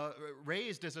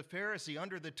raised as a Pharisee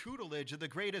under the tutelage of the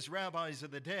greatest rabbis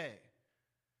of the day.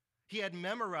 He had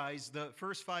memorized the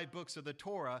first 5 books of the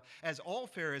Torah, as all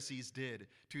Pharisees did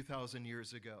 2,000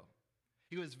 years ago.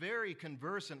 He was very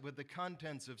conversant with the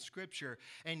contents of Scripture,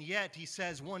 and yet he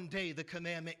says one day the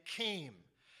commandment came.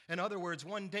 In other words,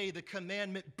 one day the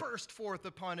commandment burst forth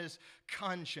upon his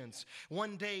conscience.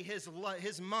 One day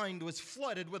his mind was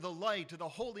flooded with the light of the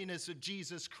holiness of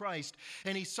Jesus Christ,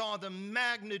 and he saw the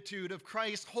magnitude of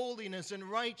Christ's holiness and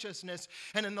righteousness,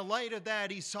 and in the light of that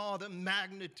he saw the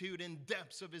magnitude and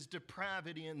depths of his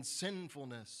depravity and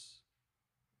sinfulness.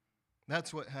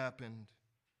 That's what happened.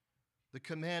 The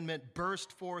commandment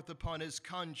burst forth upon his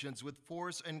conscience with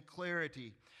force and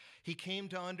clarity. He came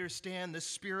to understand the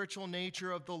spiritual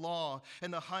nature of the law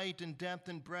and the height and depth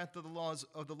and breadth of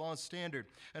the law's standard.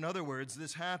 In other words,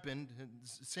 this happened,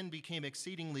 sin became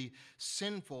exceedingly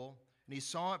sinful, and he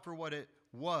saw it for what it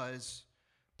was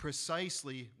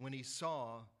precisely when he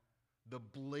saw the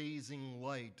blazing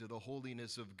light of the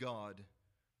holiness of God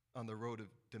on the road of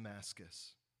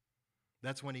Damascus.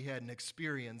 That's when he had an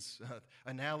experience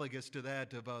analogous to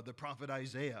that of the prophet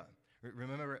Isaiah.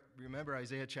 Remember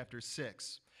Isaiah chapter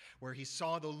 6, where he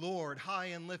saw the Lord high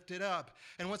and lifted up.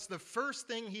 And what's the first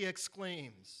thing he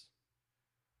exclaims?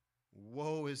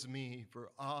 Woe is me, for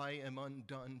I am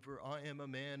undone, for I am a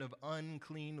man of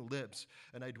unclean lips,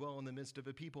 and I dwell in the midst of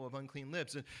a people of unclean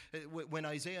lips. And when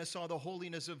Isaiah saw the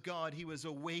holiness of God, he was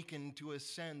awakened to a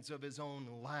sense of his own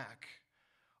lack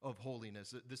of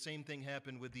holiness. The same thing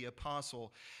happened with the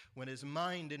apostle when his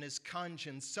mind and his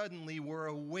conscience suddenly were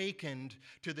awakened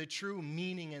to the true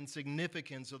meaning and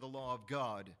significance of the law of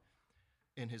God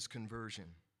in his conversion.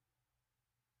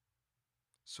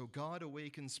 So God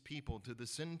awakens people to the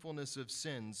sinfulness of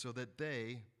sin so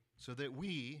that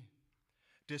we,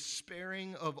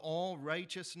 despairing of all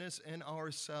righteousness in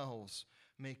ourselves,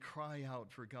 may cry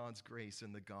out for God's grace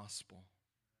in the gospel.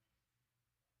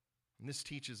 And this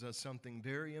teaches us something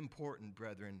very important,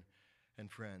 brethren and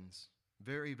friends.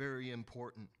 Very, very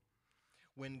important.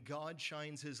 When God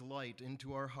shines his light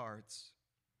into our hearts,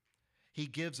 he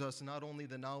gives us not only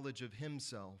the knowledge of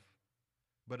himself,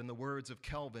 but in the words of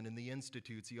Calvin in the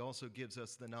Institutes, he also gives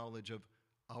us the knowledge of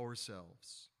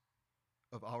ourselves.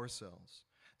 Of ourselves.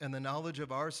 And the knowledge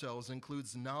of ourselves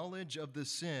includes knowledge of the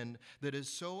sin that is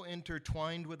so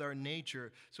intertwined with our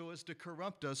nature so as to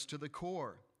corrupt us to the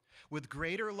core. With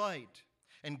greater light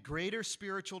and greater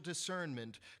spiritual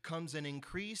discernment comes an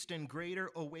increased and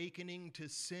greater awakening to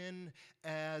sin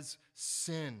as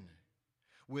sin.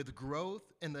 With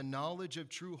growth in the knowledge of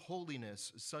true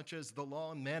holiness, such as the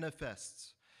law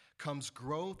manifests, comes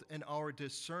growth in our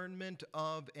discernment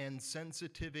of and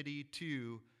sensitivity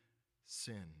to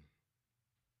sin.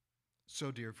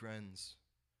 So, dear friends,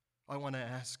 I want to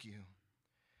ask you,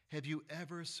 have you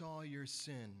ever saw your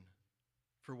sin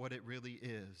for what it really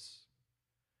is?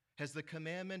 Has the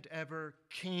commandment ever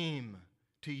came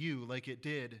to you like it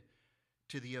did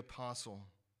to the apostle?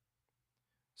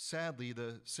 Sadly,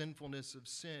 the sinfulness of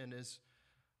sin is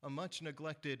a much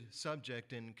neglected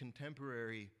subject in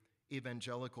contemporary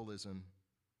evangelicalism,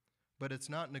 but it's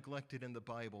not neglected in the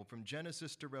Bible. From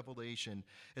Genesis to Revelation,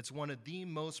 it's one of the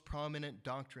most prominent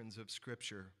doctrines of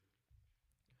Scripture.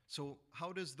 So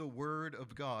how does the Word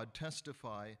of God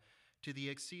testify to the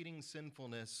exceeding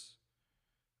sinfulness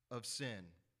of sin?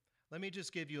 Let me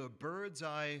just give you a bird's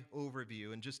eye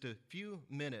overview in just a few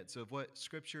minutes of what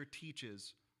Scripture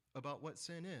teaches about what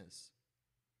sin is.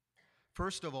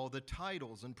 First of all, the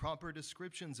titles and proper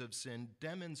descriptions of sin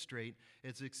demonstrate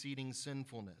its exceeding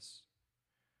sinfulness.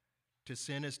 To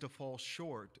sin is to fall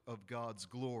short of God's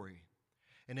glory.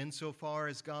 And insofar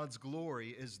as God's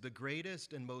glory is the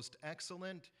greatest and most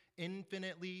excellent,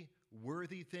 infinitely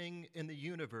worthy thing in the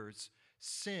universe,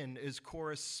 sin is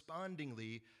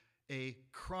correspondingly a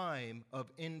crime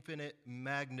of infinite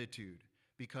magnitude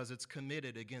because it's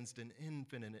committed against an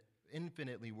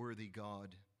infinitely worthy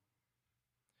God.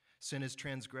 Sin is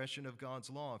transgression of God's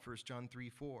law, 1 John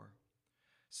 3:4.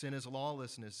 Sin is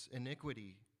lawlessness,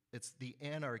 iniquity. It's the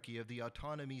anarchy of the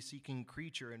autonomy-seeking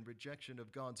creature and rejection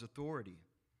of God's authority.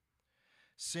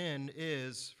 Sin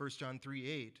is, 1 John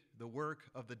 3:8, the work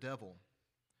of the devil.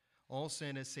 All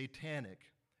sin is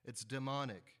satanic, it's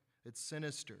demonic, it's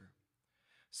sinister.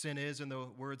 Sin is, in the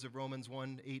words of Romans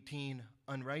 1:18,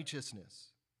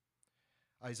 unrighteousness.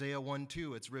 Isaiah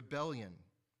 1:2, it's rebellion.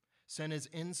 Sin is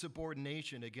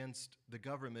insubordination against the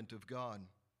government of God.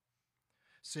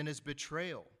 Sin is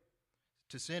betrayal.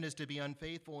 To sin is to be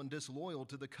unfaithful and disloyal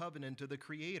to the covenant of the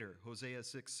Creator, Hosea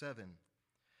 6:7.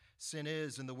 Sin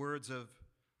is, in the words of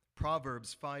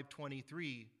Proverbs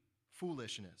 5:23,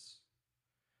 foolishness.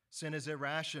 Sin is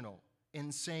irrational,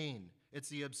 insane. It's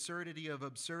the absurdity of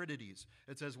absurdities.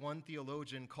 It's, as one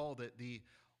theologian called it, the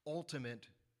ultimate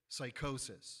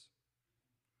psychosis.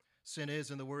 Sin is,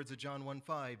 in the words of John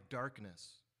 1:5,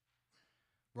 darkness.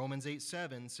 Romans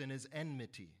 8:7, sin is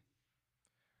enmity.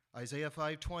 Isaiah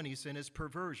 5:20, sin is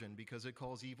perversion because it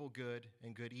calls evil good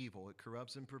and good evil. It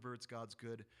corrupts and perverts God's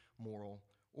good moral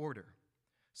order.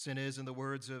 Sin is, in the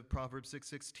words of Proverbs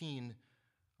 6:16,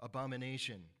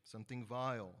 abomination, something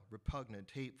vile,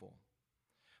 repugnant, hateful.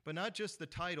 But not just the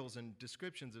titles and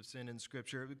descriptions of sin in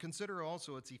Scripture, we consider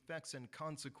also its effects and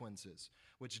consequences,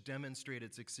 which demonstrate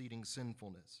its exceeding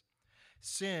sinfulness.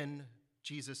 Sin,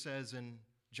 Jesus says in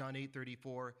John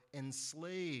 8:34,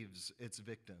 enslaves its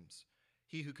victims.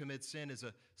 He who commits sin is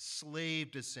a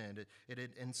slave to sin.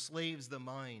 It enslaves the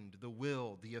mind, the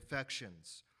will, the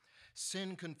affections.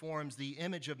 Sin conforms the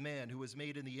image of man, who was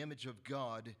made in the image of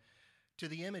God, to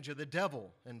the image of the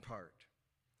devil in part,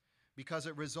 because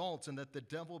it results in that the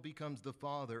devil becomes the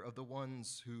father of the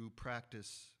ones who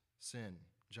practice sin.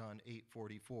 John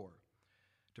 8:44.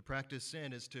 To practice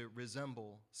sin is to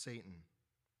resemble Satan.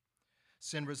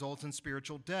 Sin results in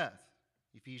spiritual death.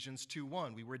 Ephesians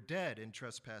 2:1, we were dead in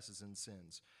trespasses and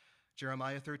sins.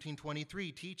 Jeremiah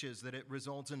 13:23 teaches that it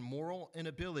results in moral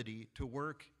inability to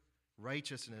work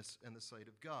righteousness in the sight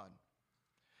of God.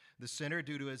 The sinner,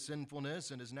 due to his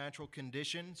sinfulness and his natural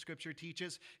condition, Scripture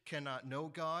teaches, cannot know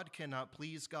God, cannot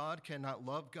please God, cannot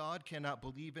love God, cannot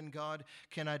believe in God,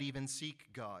 cannot even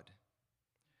seek God.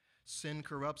 Sin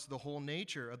corrupts the whole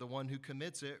nature of the one who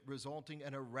commits it, resulting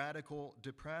in a radical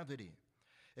depravity.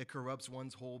 It corrupts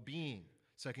one's whole being.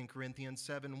 2 Corinthians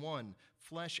 7:1,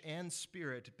 flesh and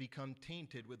spirit become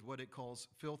tainted with what it calls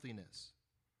filthiness.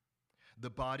 The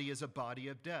body is a body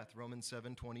of death, Romans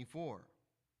 7:24.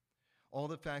 All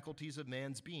the faculties of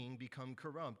man's being become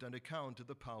corrupt on account of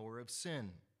the power of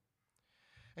sin.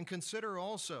 And consider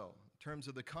also, in terms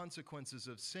of the consequences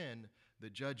of sin, the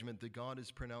judgment that God has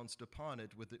pronounced upon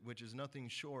it, which is nothing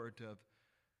short of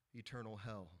eternal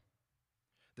hell.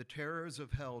 The terrors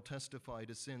of hell testify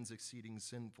to sin's exceeding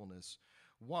sinfulness.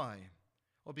 Why?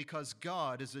 Well, because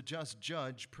God, as a just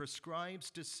judge, prescribes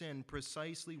to sin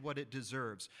precisely what it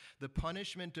deserves. The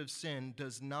punishment of sin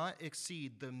does not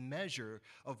exceed the measure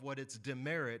of what its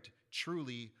demerit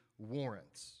truly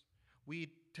warrants. We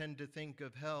tend to think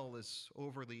of hell as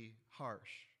overly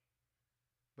harsh.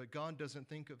 But God doesn't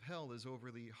think of hell as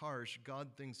overly harsh.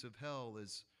 God thinks of hell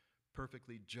as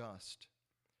perfectly just.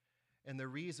 And the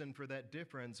reason for that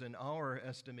difference in our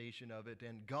estimation of it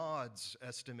and God's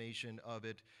estimation of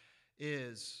it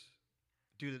is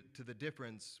due to the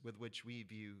difference with which we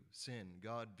view sin.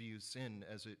 God views sin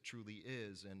as it truly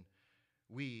is, and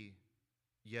we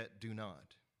yet do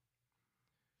not.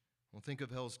 Well, think of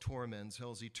hell's torments,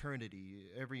 hell's eternity,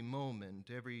 every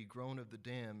moment, every groan of the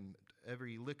damned,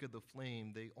 every lick of the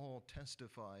flame, they all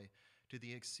testify to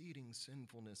the exceeding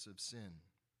sinfulness of sin.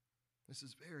 This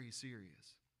is very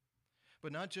serious.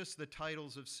 But not just the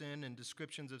titles of sin and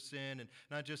descriptions of sin, and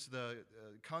not just the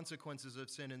consequences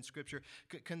of sin in Scripture.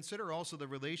 Consider also the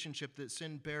relationship that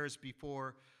sin bears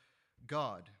before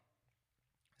God.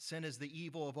 Sin is the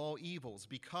evil of all evils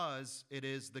because it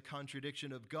is the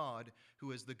contradiction of God,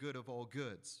 who is the good of all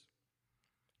goods.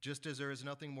 Just as there is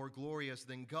nothing more glorious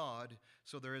than God,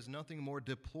 so there is nothing more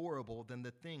deplorable than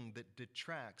the thing that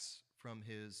detracts from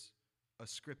his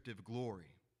ascriptive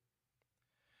glory.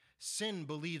 Sin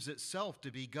believes itself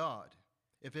to be God.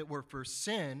 If it were for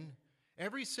sin,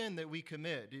 every sin that we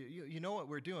commit, you know what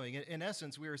we're doing. In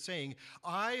essence, we are saying,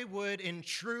 I would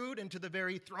intrude into the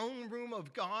very throne room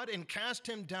of God and cast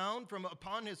him down from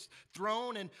upon his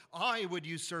throne, and I would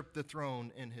usurp the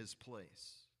throne in his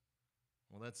place.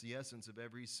 Well, that's the essence of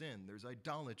every sin. There's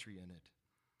idolatry in it.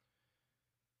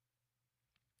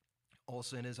 All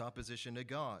sin is opposition to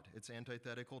God. It's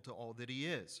antithetical to all that he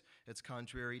is. It's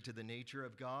contrary to the nature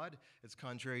of God. It's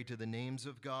contrary to the names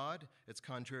of God. It's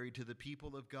contrary to the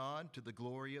people of God, to the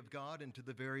glory of God, and to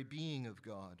the very being of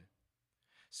God.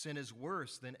 Sin is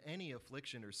worse than any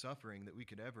affliction or suffering that we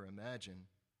could ever imagine.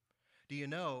 Do you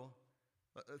know,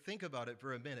 think about it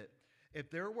for a minute. If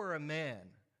there were a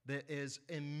man that is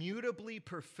immutably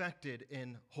perfected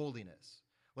in holiness,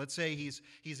 let's say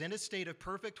he's in a state of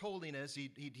perfect holiness.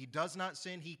 He does not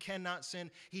sin. He cannot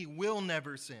sin. He will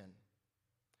never sin.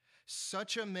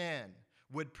 Such a man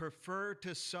would prefer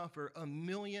to suffer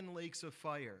 1,000,000 lakes of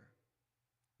fire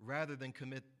rather than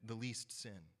commit the least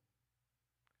sin,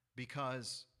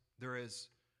 because there is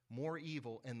more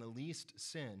evil in the least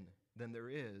sin than there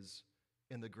is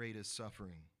in the greatest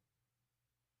suffering.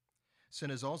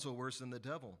 Sin is also worse than the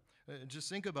devil. Just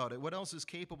think about it. What else is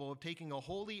capable of taking a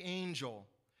holy angel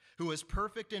who is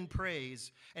perfect in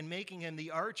praise and making him the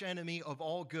archenemy of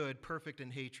all good, perfect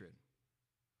in hatred?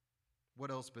 What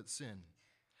else but sin?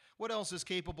 What else is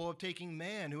capable of taking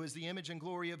man, who is the image and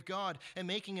glory of God, and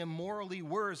making him morally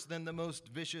worse than the most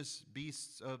vicious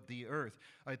beasts of the earth?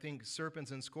 I think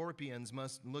serpents and scorpions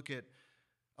must look at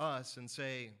us and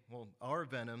say, well, our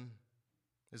venom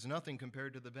is nothing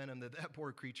compared to the venom that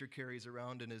poor creature carries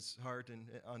around in his heart and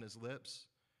on his lips.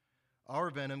 Our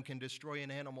venom can destroy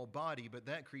an animal body, but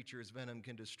that creature's venom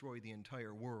can destroy the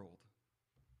entire world,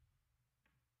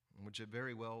 which it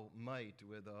very well might,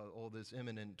 with all this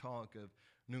imminent talk of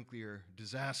nuclear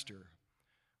disaster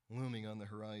looming on the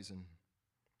horizon.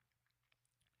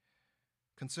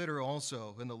 Consider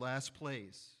also, in the last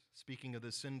place, speaking of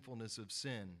the sinfulness of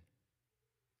sin,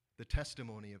 the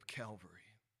testimony of Calvary.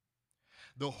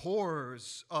 The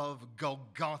horrors of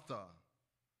Golgotha,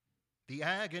 the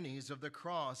agonies of the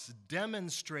cross,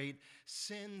 demonstrate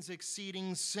sin's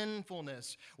exceeding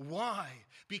sinfulness. Why?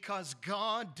 Because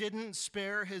God didn't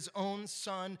spare his own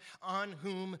Son on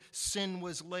whom sin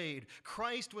was laid.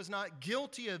 Christ was not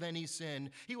guilty of any sin.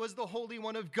 He was the Holy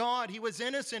One of God. He was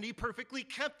innocent. He perfectly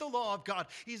kept the law of God.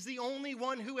 He's the only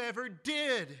one who ever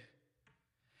did.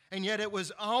 And yet it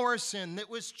was our sin that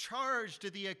was charged to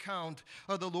the account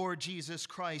of the Lord Jesus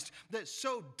Christ that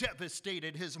so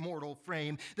devastated his mortal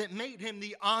frame, that made him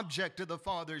the object of the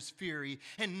Father's fury.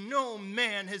 And no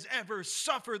man has ever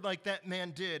suffered like that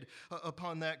man did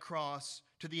upon that cross,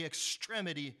 to the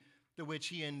extremity to which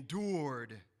he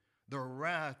endured the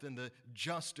wrath and the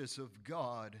justice of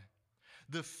God.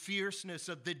 The fierceness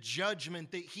of the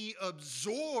judgment that he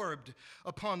absorbed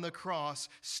upon the cross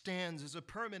stands as a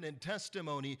permanent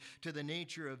testimony to the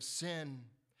nature of sin.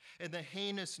 And the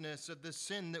heinousness of the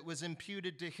sin that was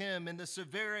imputed to him and the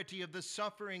severity of the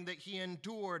suffering that he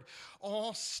endured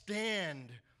all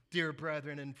stand, dear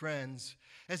brethren and friends,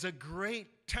 as a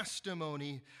great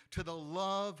testimony to the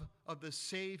love of the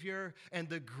Savior and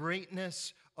the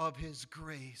greatness of his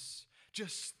grace.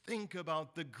 Just think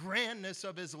about the grandness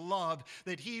of his love,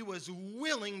 that he was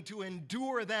willing to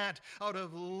endure that out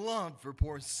of love for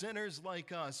poor sinners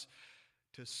like us,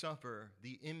 to suffer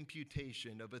the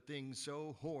imputation of a thing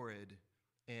so horrid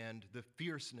and the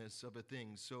fierceness of a thing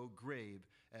so grave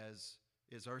as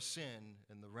is our sin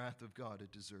and the wrath of God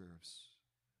it deserves.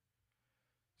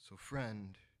 So,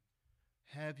 friend,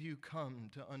 have you come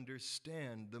to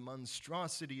understand the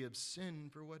monstrosity of sin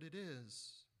for what it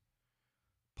is?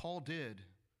 Paul did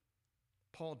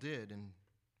in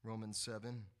Romans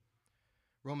 7.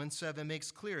 Romans 7 makes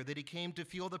clear that he came to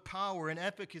feel the power and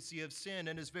efficacy of sin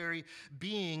in his very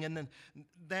being, and then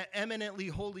that eminently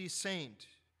holy saint,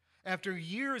 after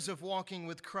years of walking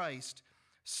with Christ,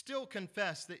 still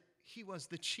confessed that he was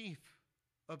the chief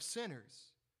of sinners.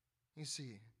 You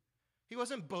see, he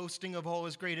wasn't boasting of all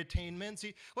his great attainments.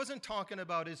 He wasn't talking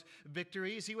about his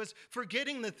victories. He was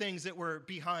forgetting the things that were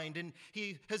behind, and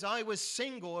his eye was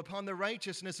single upon the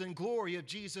righteousness and glory of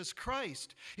Jesus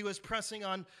Christ. He was pressing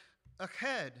on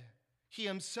ahead. He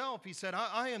himself, he said,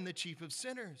 I am the chief of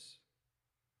sinners.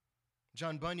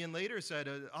 John Bunyan later said,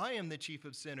 I am the chief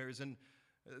of sinners, and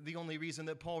the only reason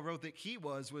that Paul wrote that he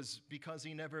was because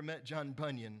he never met John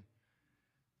Bunyan.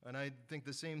 And I think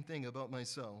the same thing about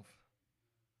myself.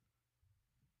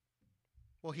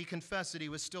 Well, he confessed that he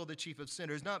was still the chief of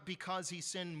sinners, not because he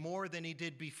sinned more than he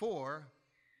did before,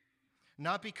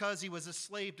 not because he was a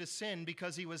slave to sin,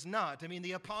 because he was not. I mean,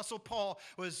 the Apostle Paul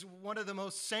was one of the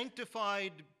most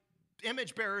sanctified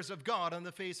image bearers of God on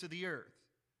the face of the earth.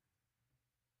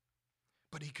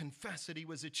 But he confessed that he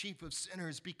was a chief of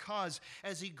sinners because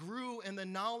as he grew in the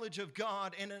knowledge of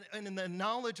God and in the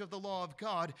knowledge of the law of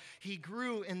God, he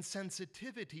grew in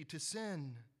sensitivity to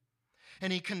sin.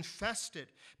 And he confessed it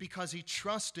because he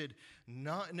trusted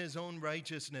not in his own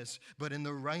righteousness, but in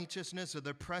the righteousness of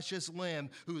the precious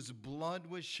Lamb whose blood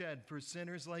was shed for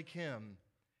sinners like him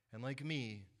and like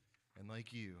me and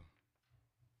like you.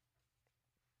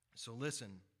 So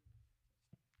listen,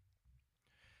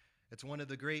 it's one of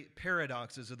the great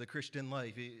paradoxes of the Christian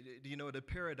life. Do you know what a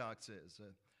paradox is?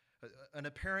 An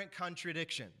apparent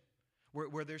contradiction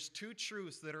where there's two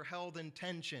truths that are held in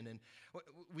tension, and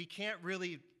we can't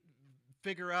really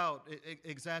figure out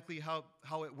exactly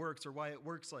how it works or why it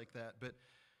works like that. But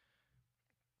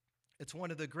it's one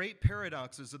of the great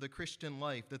paradoxes of the Christian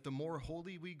life that the more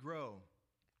holy we grow,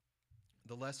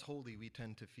 the less holy we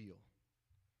tend to feel.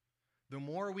 The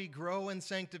more we grow in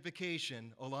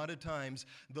sanctification, a lot of times,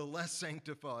 the less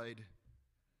sanctified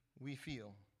we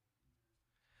feel.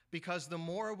 Because the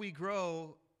more we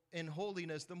grow in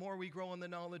holiness, the more we grow in the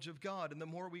knowledge of God. And the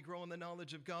more we grow in the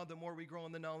knowledge of God, the more we grow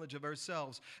in the knowledge of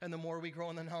ourselves. And the more we grow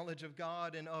in the knowledge of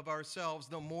God and of ourselves,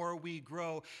 the more we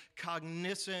grow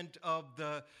cognizant of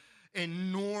the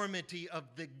enormity of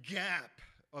the gap,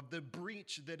 of the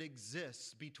breach that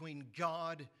exists between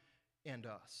God and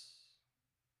us.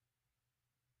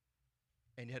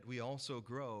 And yet we also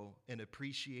grow in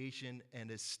appreciation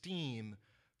and esteem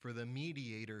for the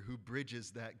mediator who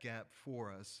bridges that gap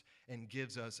for us and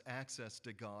gives us access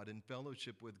to God and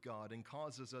fellowship with God and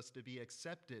causes us to be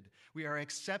accepted. We are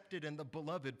accepted in the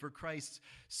beloved for Christ's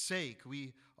sake.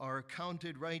 We are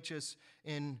counted righteous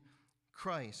in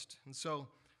Christ. And so,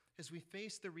 as we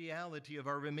face the reality of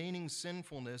our remaining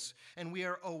sinfulness and we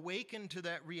are awakened to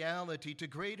that reality to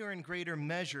greater and greater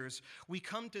measures, we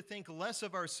come to think less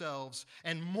of ourselves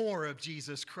and more of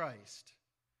Jesus Christ.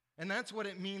 And that's what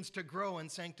it means to grow in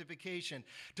sanctification,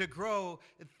 to grow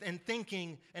in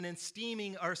thinking and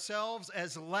esteeming ourselves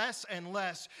as less and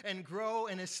less, and grow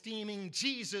in esteeming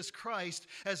Jesus Christ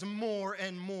as more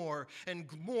and more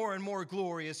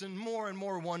glorious, and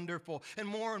more wonderful, and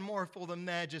more full of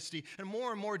majesty, and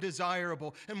more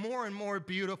desirable, and more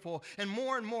beautiful, and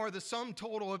more the sum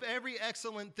total of every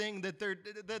excellent thing that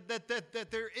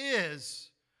there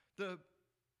is, the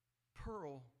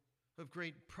pearl of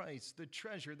great price, the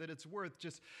treasure that it's worth,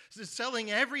 just selling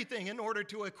everything in order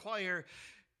to acquire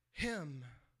him.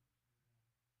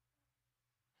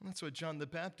 And that's what John the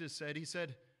Baptist said. He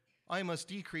said, I must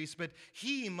decrease, but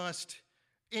he must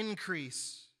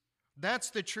increase. That's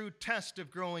the true test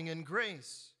of growing in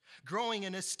grace. Growing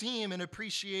in esteem and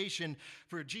appreciation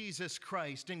for Jesus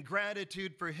Christ, and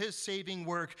gratitude for his saving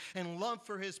work, and love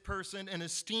for his person, and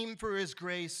esteem for his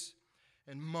grace,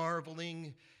 and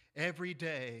marveling every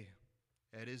day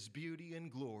at his beauty and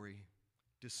glory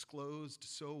disclosed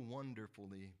so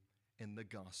wonderfully in the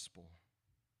gospel.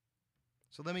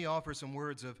 So let me offer some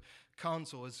words of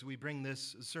counsel as we bring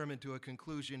this sermon to a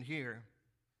conclusion here.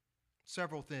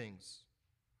 Several things.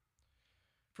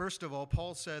 First of all,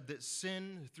 Paul said that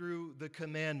sin through the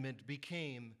commandment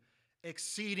became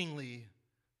exceedingly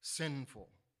sinful.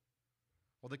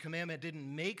 Well, the commandment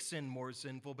didn't make sin more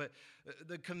sinful, but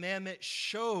the commandment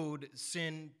showed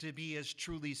sin to be as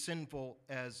truly sinful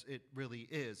as it really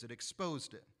is. It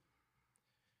exposed it.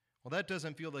 Well, that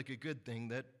doesn't feel like a good thing.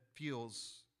 That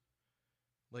feels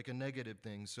like a negative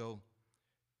thing. So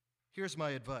here's my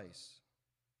advice.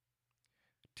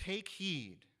 Take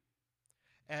heed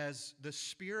as the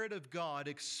Spirit of God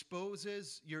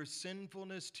exposes your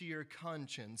sinfulness to your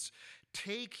conscience.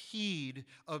 Take heed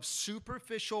of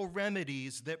superficial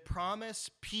remedies that promise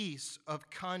peace of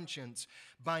conscience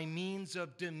by means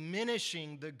of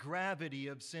diminishing the gravity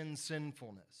of sin's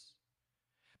sinfulness.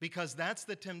 Because that's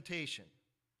the temptation.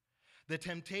 The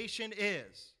temptation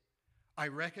is, I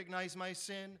recognize my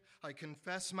sin, I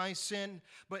confess my sin,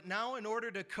 but now in order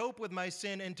to cope with my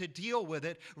sin and to deal with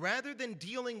it, rather than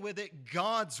dealing with it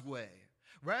God's way,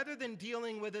 rather than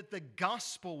dealing with it the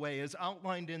gospel way as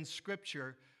outlined in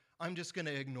Scripture, I'm just going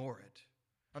to ignore it.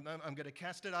 I'm going to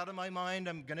cast it out of my mind.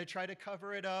 I'm going to try to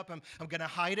cover it up. I'm going to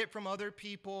hide it from other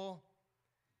people.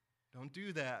 Don't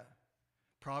do that.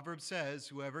 Proverbs says,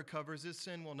 whoever covers his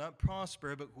sin will not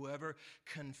prosper, but whoever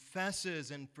confesses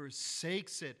and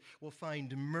forsakes it will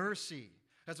find mercy.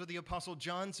 That's what the Apostle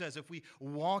John says. If we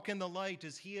walk in the light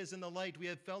as he is in the light, we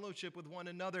have fellowship with one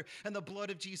another, and the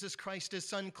blood of Jesus Christ, his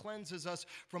Son, cleanses us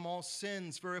from all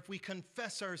sins. For if we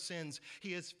confess our sins,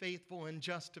 he is faithful and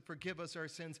just to forgive us our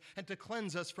sins and to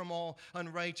cleanse us from all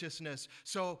unrighteousness.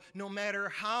 So no matter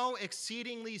how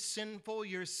exceedingly sinful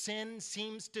your sin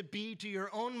seems to be to your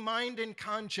own mind and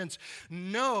conscience,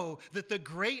 know that the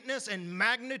greatness and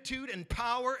magnitude and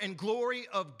power and glory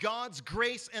of God's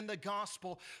grace and the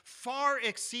gospel far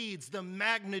exceeds the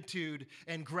magnitude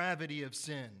and gravity of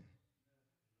sin.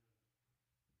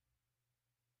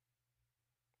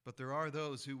 But there are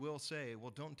those who will say,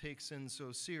 well, don't take sin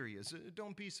so serious.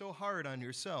 Don't be so hard on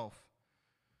yourself.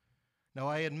 Now,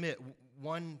 I admit,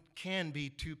 one can be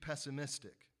too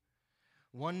pessimistic.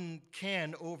 One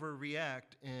can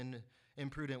overreact in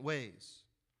imprudent ways.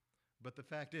 But the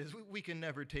fact is, we can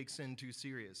never take sin too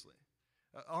seriously.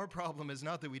 Our problem is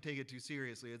not that we take it too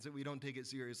seriously, it's that we don't take it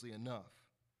seriously enough.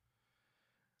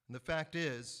 And the fact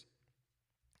is,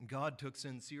 God took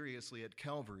sin seriously at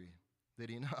Calvary, did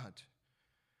he not?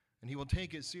 And he will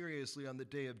take it seriously on the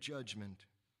day of judgment.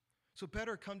 So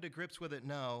better come to grips with it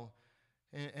now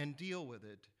and deal with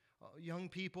it. Young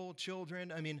people,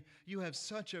 children, you have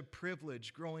such a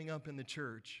privilege growing up in the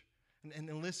church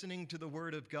and listening to the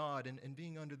Word of God and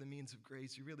being under the means of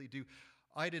grace. You really do.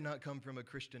 I did not come from a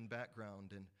Christian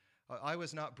background, and I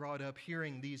was not brought up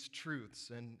hearing these truths,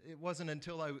 and it wasn't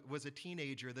until I was a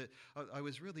teenager that I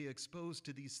was really exposed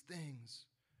to these things.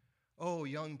 Oh,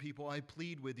 young people, I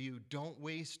plead with you, don't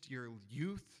waste your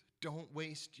youth, don't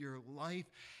waste your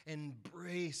life.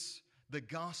 Embrace the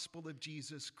gospel of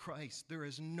Jesus Christ. There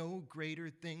is no greater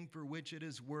thing for which it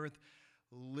is worth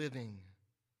living.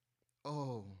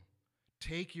 Oh,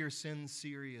 take your sin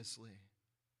seriously.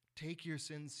 Take your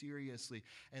sin seriously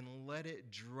and let it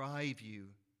drive you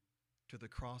to the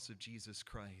cross of Jesus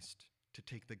Christ to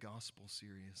take the gospel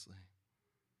seriously.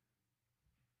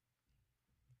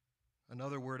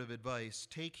 Another word of advice,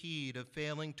 take heed of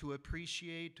failing to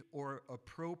appreciate or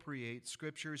appropriate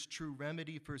Scripture's true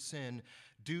remedy for sin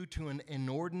due to an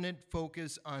inordinate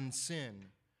focus on sin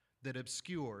that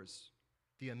obscures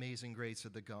the amazing grace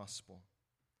of the gospel.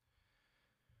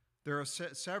 There are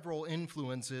several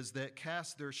influences that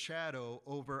cast their shadow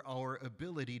over our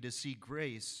ability to see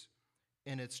grace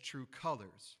in its true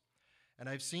colors. And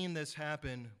I've seen this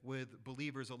happen with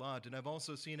believers a lot, and I've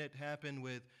also seen it happen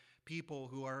with people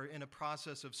who are in a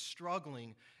process of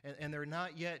struggling, and they're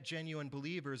not yet genuine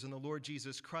believers in the Lord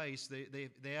Jesus Christ.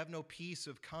 They have no peace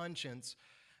of conscience,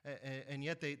 and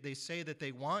yet they say that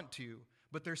they want to,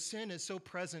 but their sin is so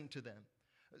present to them.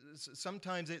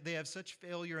 Sometimes they have such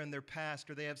failure in their past,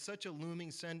 or they have such a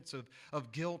looming sense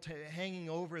of guilt hanging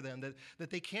over them that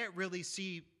they can't really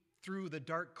see through the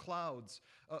dark clouds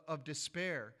of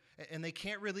despair, and they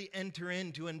can't really enter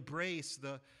in to embrace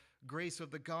the grace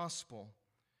of the gospel.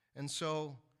 And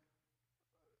so,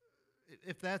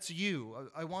 if that's you,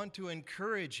 I want to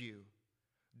encourage you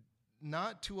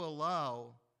not to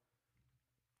allow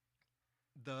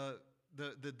the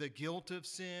guilt of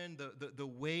sin, the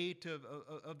weight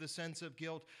of the sense of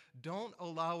guilt. Don't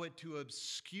allow it to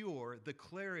obscure the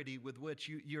clarity with which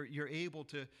you're able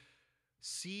to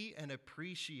see and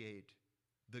appreciate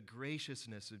the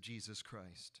graciousness of Jesus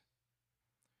Christ.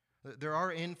 There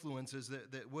are influences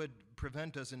that would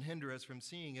prevent us and hinder us from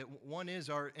seeing it. One is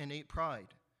our innate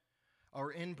pride,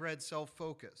 our inbred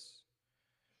self-focus.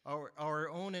 Our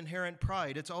own inherent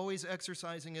pride. It's always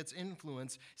exercising its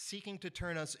influence, seeking to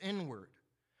turn us inward,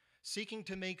 seeking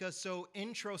to make us so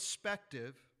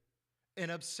introspective and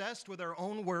obsessed with our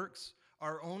own works,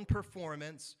 our own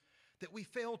performance, that we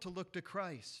fail to look to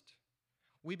Christ.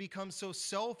 We become so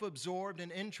self-absorbed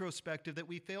and introspective that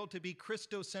we fail to be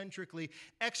Christocentrically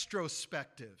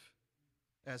extrospective,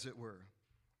 as it were.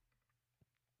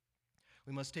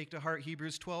 We must take to heart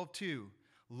Hebrews 12:2.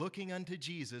 Looking unto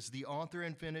Jesus, the author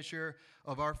and finisher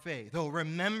of our faith. Oh,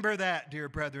 remember that, dear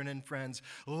brethren and friends.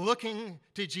 Looking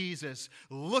to Jesus,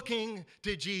 looking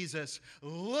to Jesus,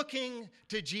 looking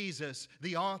to Jesus,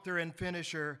 the author and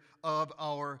finisher of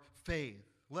our faith.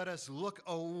 Let us look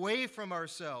away from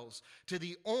ourselves to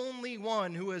the only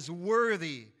one who is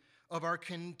worthy of our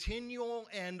continual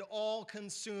and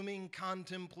all-consuming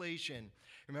contemplation.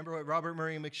 Remember what Robert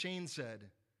Murray McCheyne said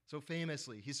so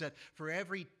famously. He said, for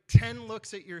every 10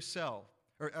 looks at yourself,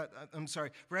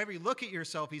 for every look at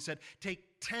yourself, he said, take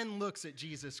 10 looks at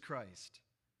Jesus Christ.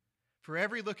 For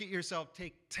every look at yourself,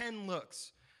 take 10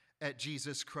 looks at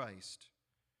Jesus Christ.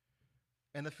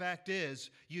 And the fact is,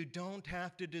 you don't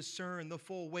have to discern the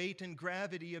full weight and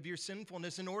gravity of your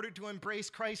sinfulness in order to embrace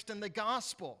Christ and the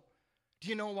gospel. Do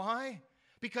you know why?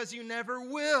 Because you never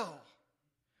will.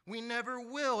 We never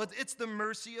will. It's the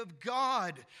mercy of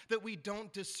God that we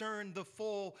don't discern the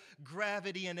full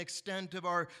gravity and extent of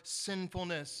our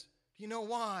sinfulness. Do you know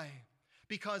why?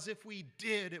 Because if we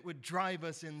did, it would drive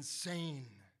us insane.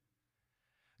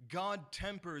 God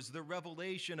tempers the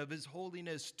revelation of His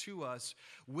holiness to us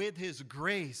with His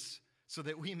grace so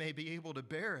that we may be able to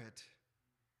bear it.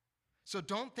 So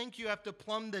don't think you have to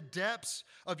plumb the depths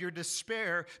of your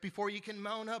despair before you can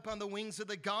mount up on the wings of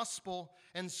the gospel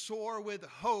and soar with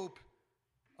hope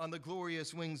on the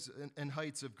glorious wings and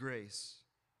heights of grace.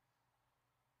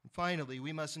 And finally,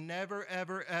 we must never,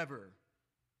 ever, ever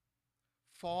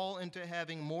fall into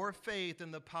having more faith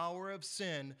in the power of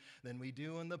sin than we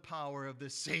do in the power of the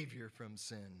Savior from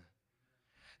sin.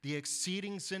 The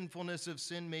exceeding sinfulness of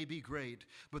sin may be great,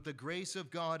 but the grace of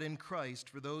God in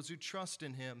Christ for those who trust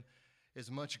in Him is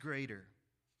much greater.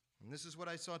 And this is what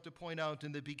I sought to point out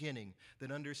in the beginning, that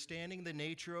understanding the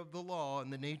nature of the law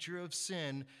and the nature of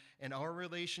sin and our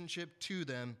relationship to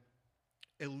them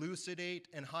elucidate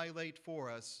and highlight for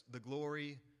us the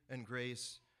glory and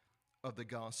grace of the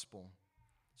gospel.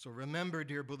 So remember,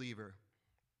 dear believer,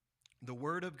 the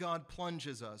Word of God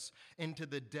plunges us into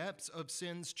the depths of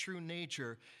sin's true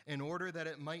nature in order that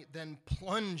it might then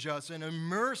plunge us and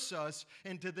immerse us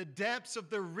into the depths of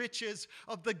the riches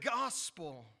of the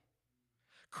gospel.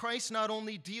 Christ not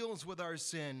only deals with our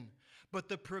sin, but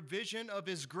the provision of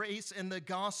His grace in the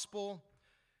gospel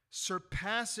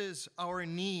surpasses our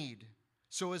need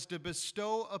so as to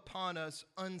bestow upon us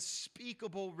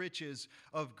unspeakable riches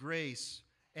of grace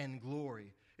and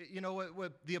glory. You know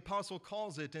what the apostle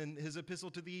calls it in his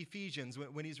epistle to the Ephesians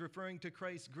when he's referring to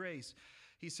Christ's grace?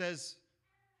 He says,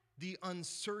 the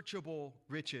unsearchable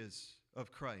riches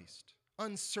of Christ.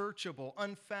 Unsearchable,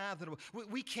 unfathomable.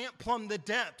 We can't plumb the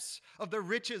depths of the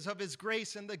riches of His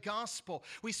grace and the gospel.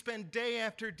 We spend day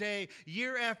after day,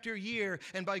 year after year,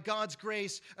 and by God's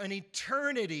grace, an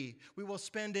eternity. We will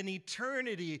spend an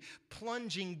eternity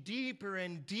plunging deeper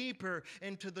and deeper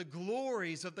into the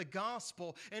glories of the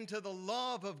gospel, into the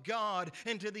love of God,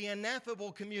 into the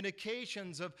ineffable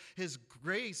communications of His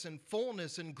grace and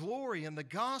fullness and glory in the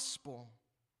gospel.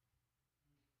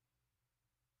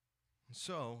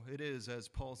 So it is, as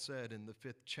Paul said in the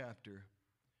 5th chapter,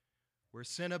 where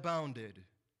sin abounded,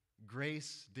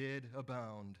 grace did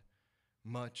abound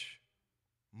much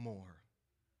more.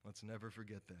 Let's never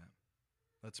forget that.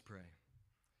 Let's pray.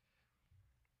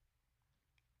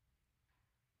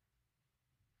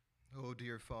 Oh,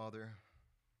 dear Father,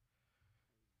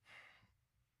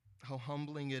 how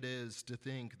humbling it is to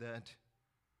think that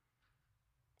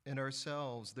in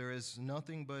ourselves there is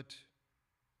nothing but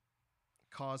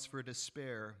cause for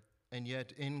despair, and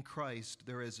yet in Christ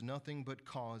there is nothing but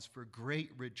cause for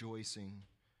great rejoicing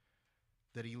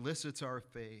that elicits our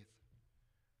faith,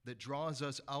 that draws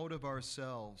us out of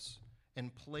ourselves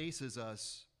and places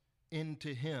us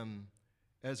into Him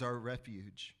as our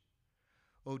refuge.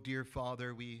 Oh, dear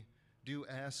Father, we do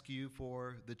ask you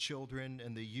for the children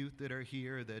and the youth that are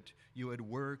here, that you would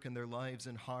work in their lives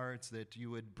and hearts, that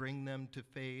you would bring them to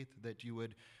faith, that you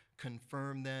would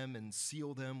confirm them and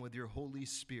seal them with your Holy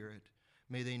Spirit.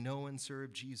 May they know and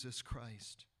serve Jesus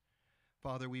Christ.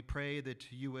 Father, we pray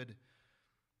that you would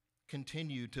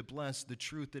continue to bless the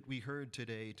truth that we heard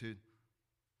today to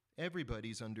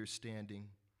everybody's understanding.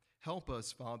 Help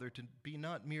us, Father, to be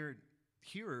not mere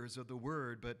hearers of the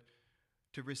word, but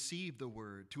to receive the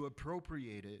word, to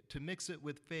appropriate it, to mix it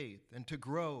with faith, and to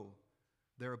grow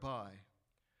thereby.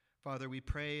 Father, we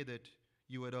pray that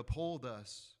you would uphold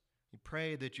us. We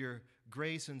pray that your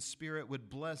grace and spirit would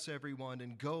bless everyone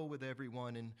and go with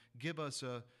everyone and give us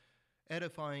a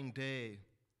edifying day,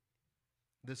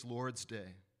 this Lord's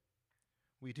Day.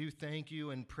 We do thank you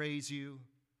and praise you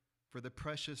for the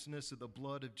preciousness of the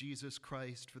blood of Jesus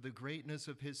Christ, for the greatness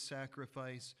of his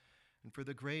sacrifice, and for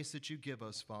the grace that you give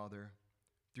us, Father,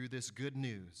 through this good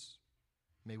news.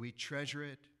 May we treasure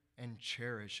it and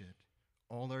cherish it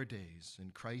all our days.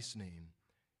 In Christ's name,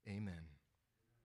 amen.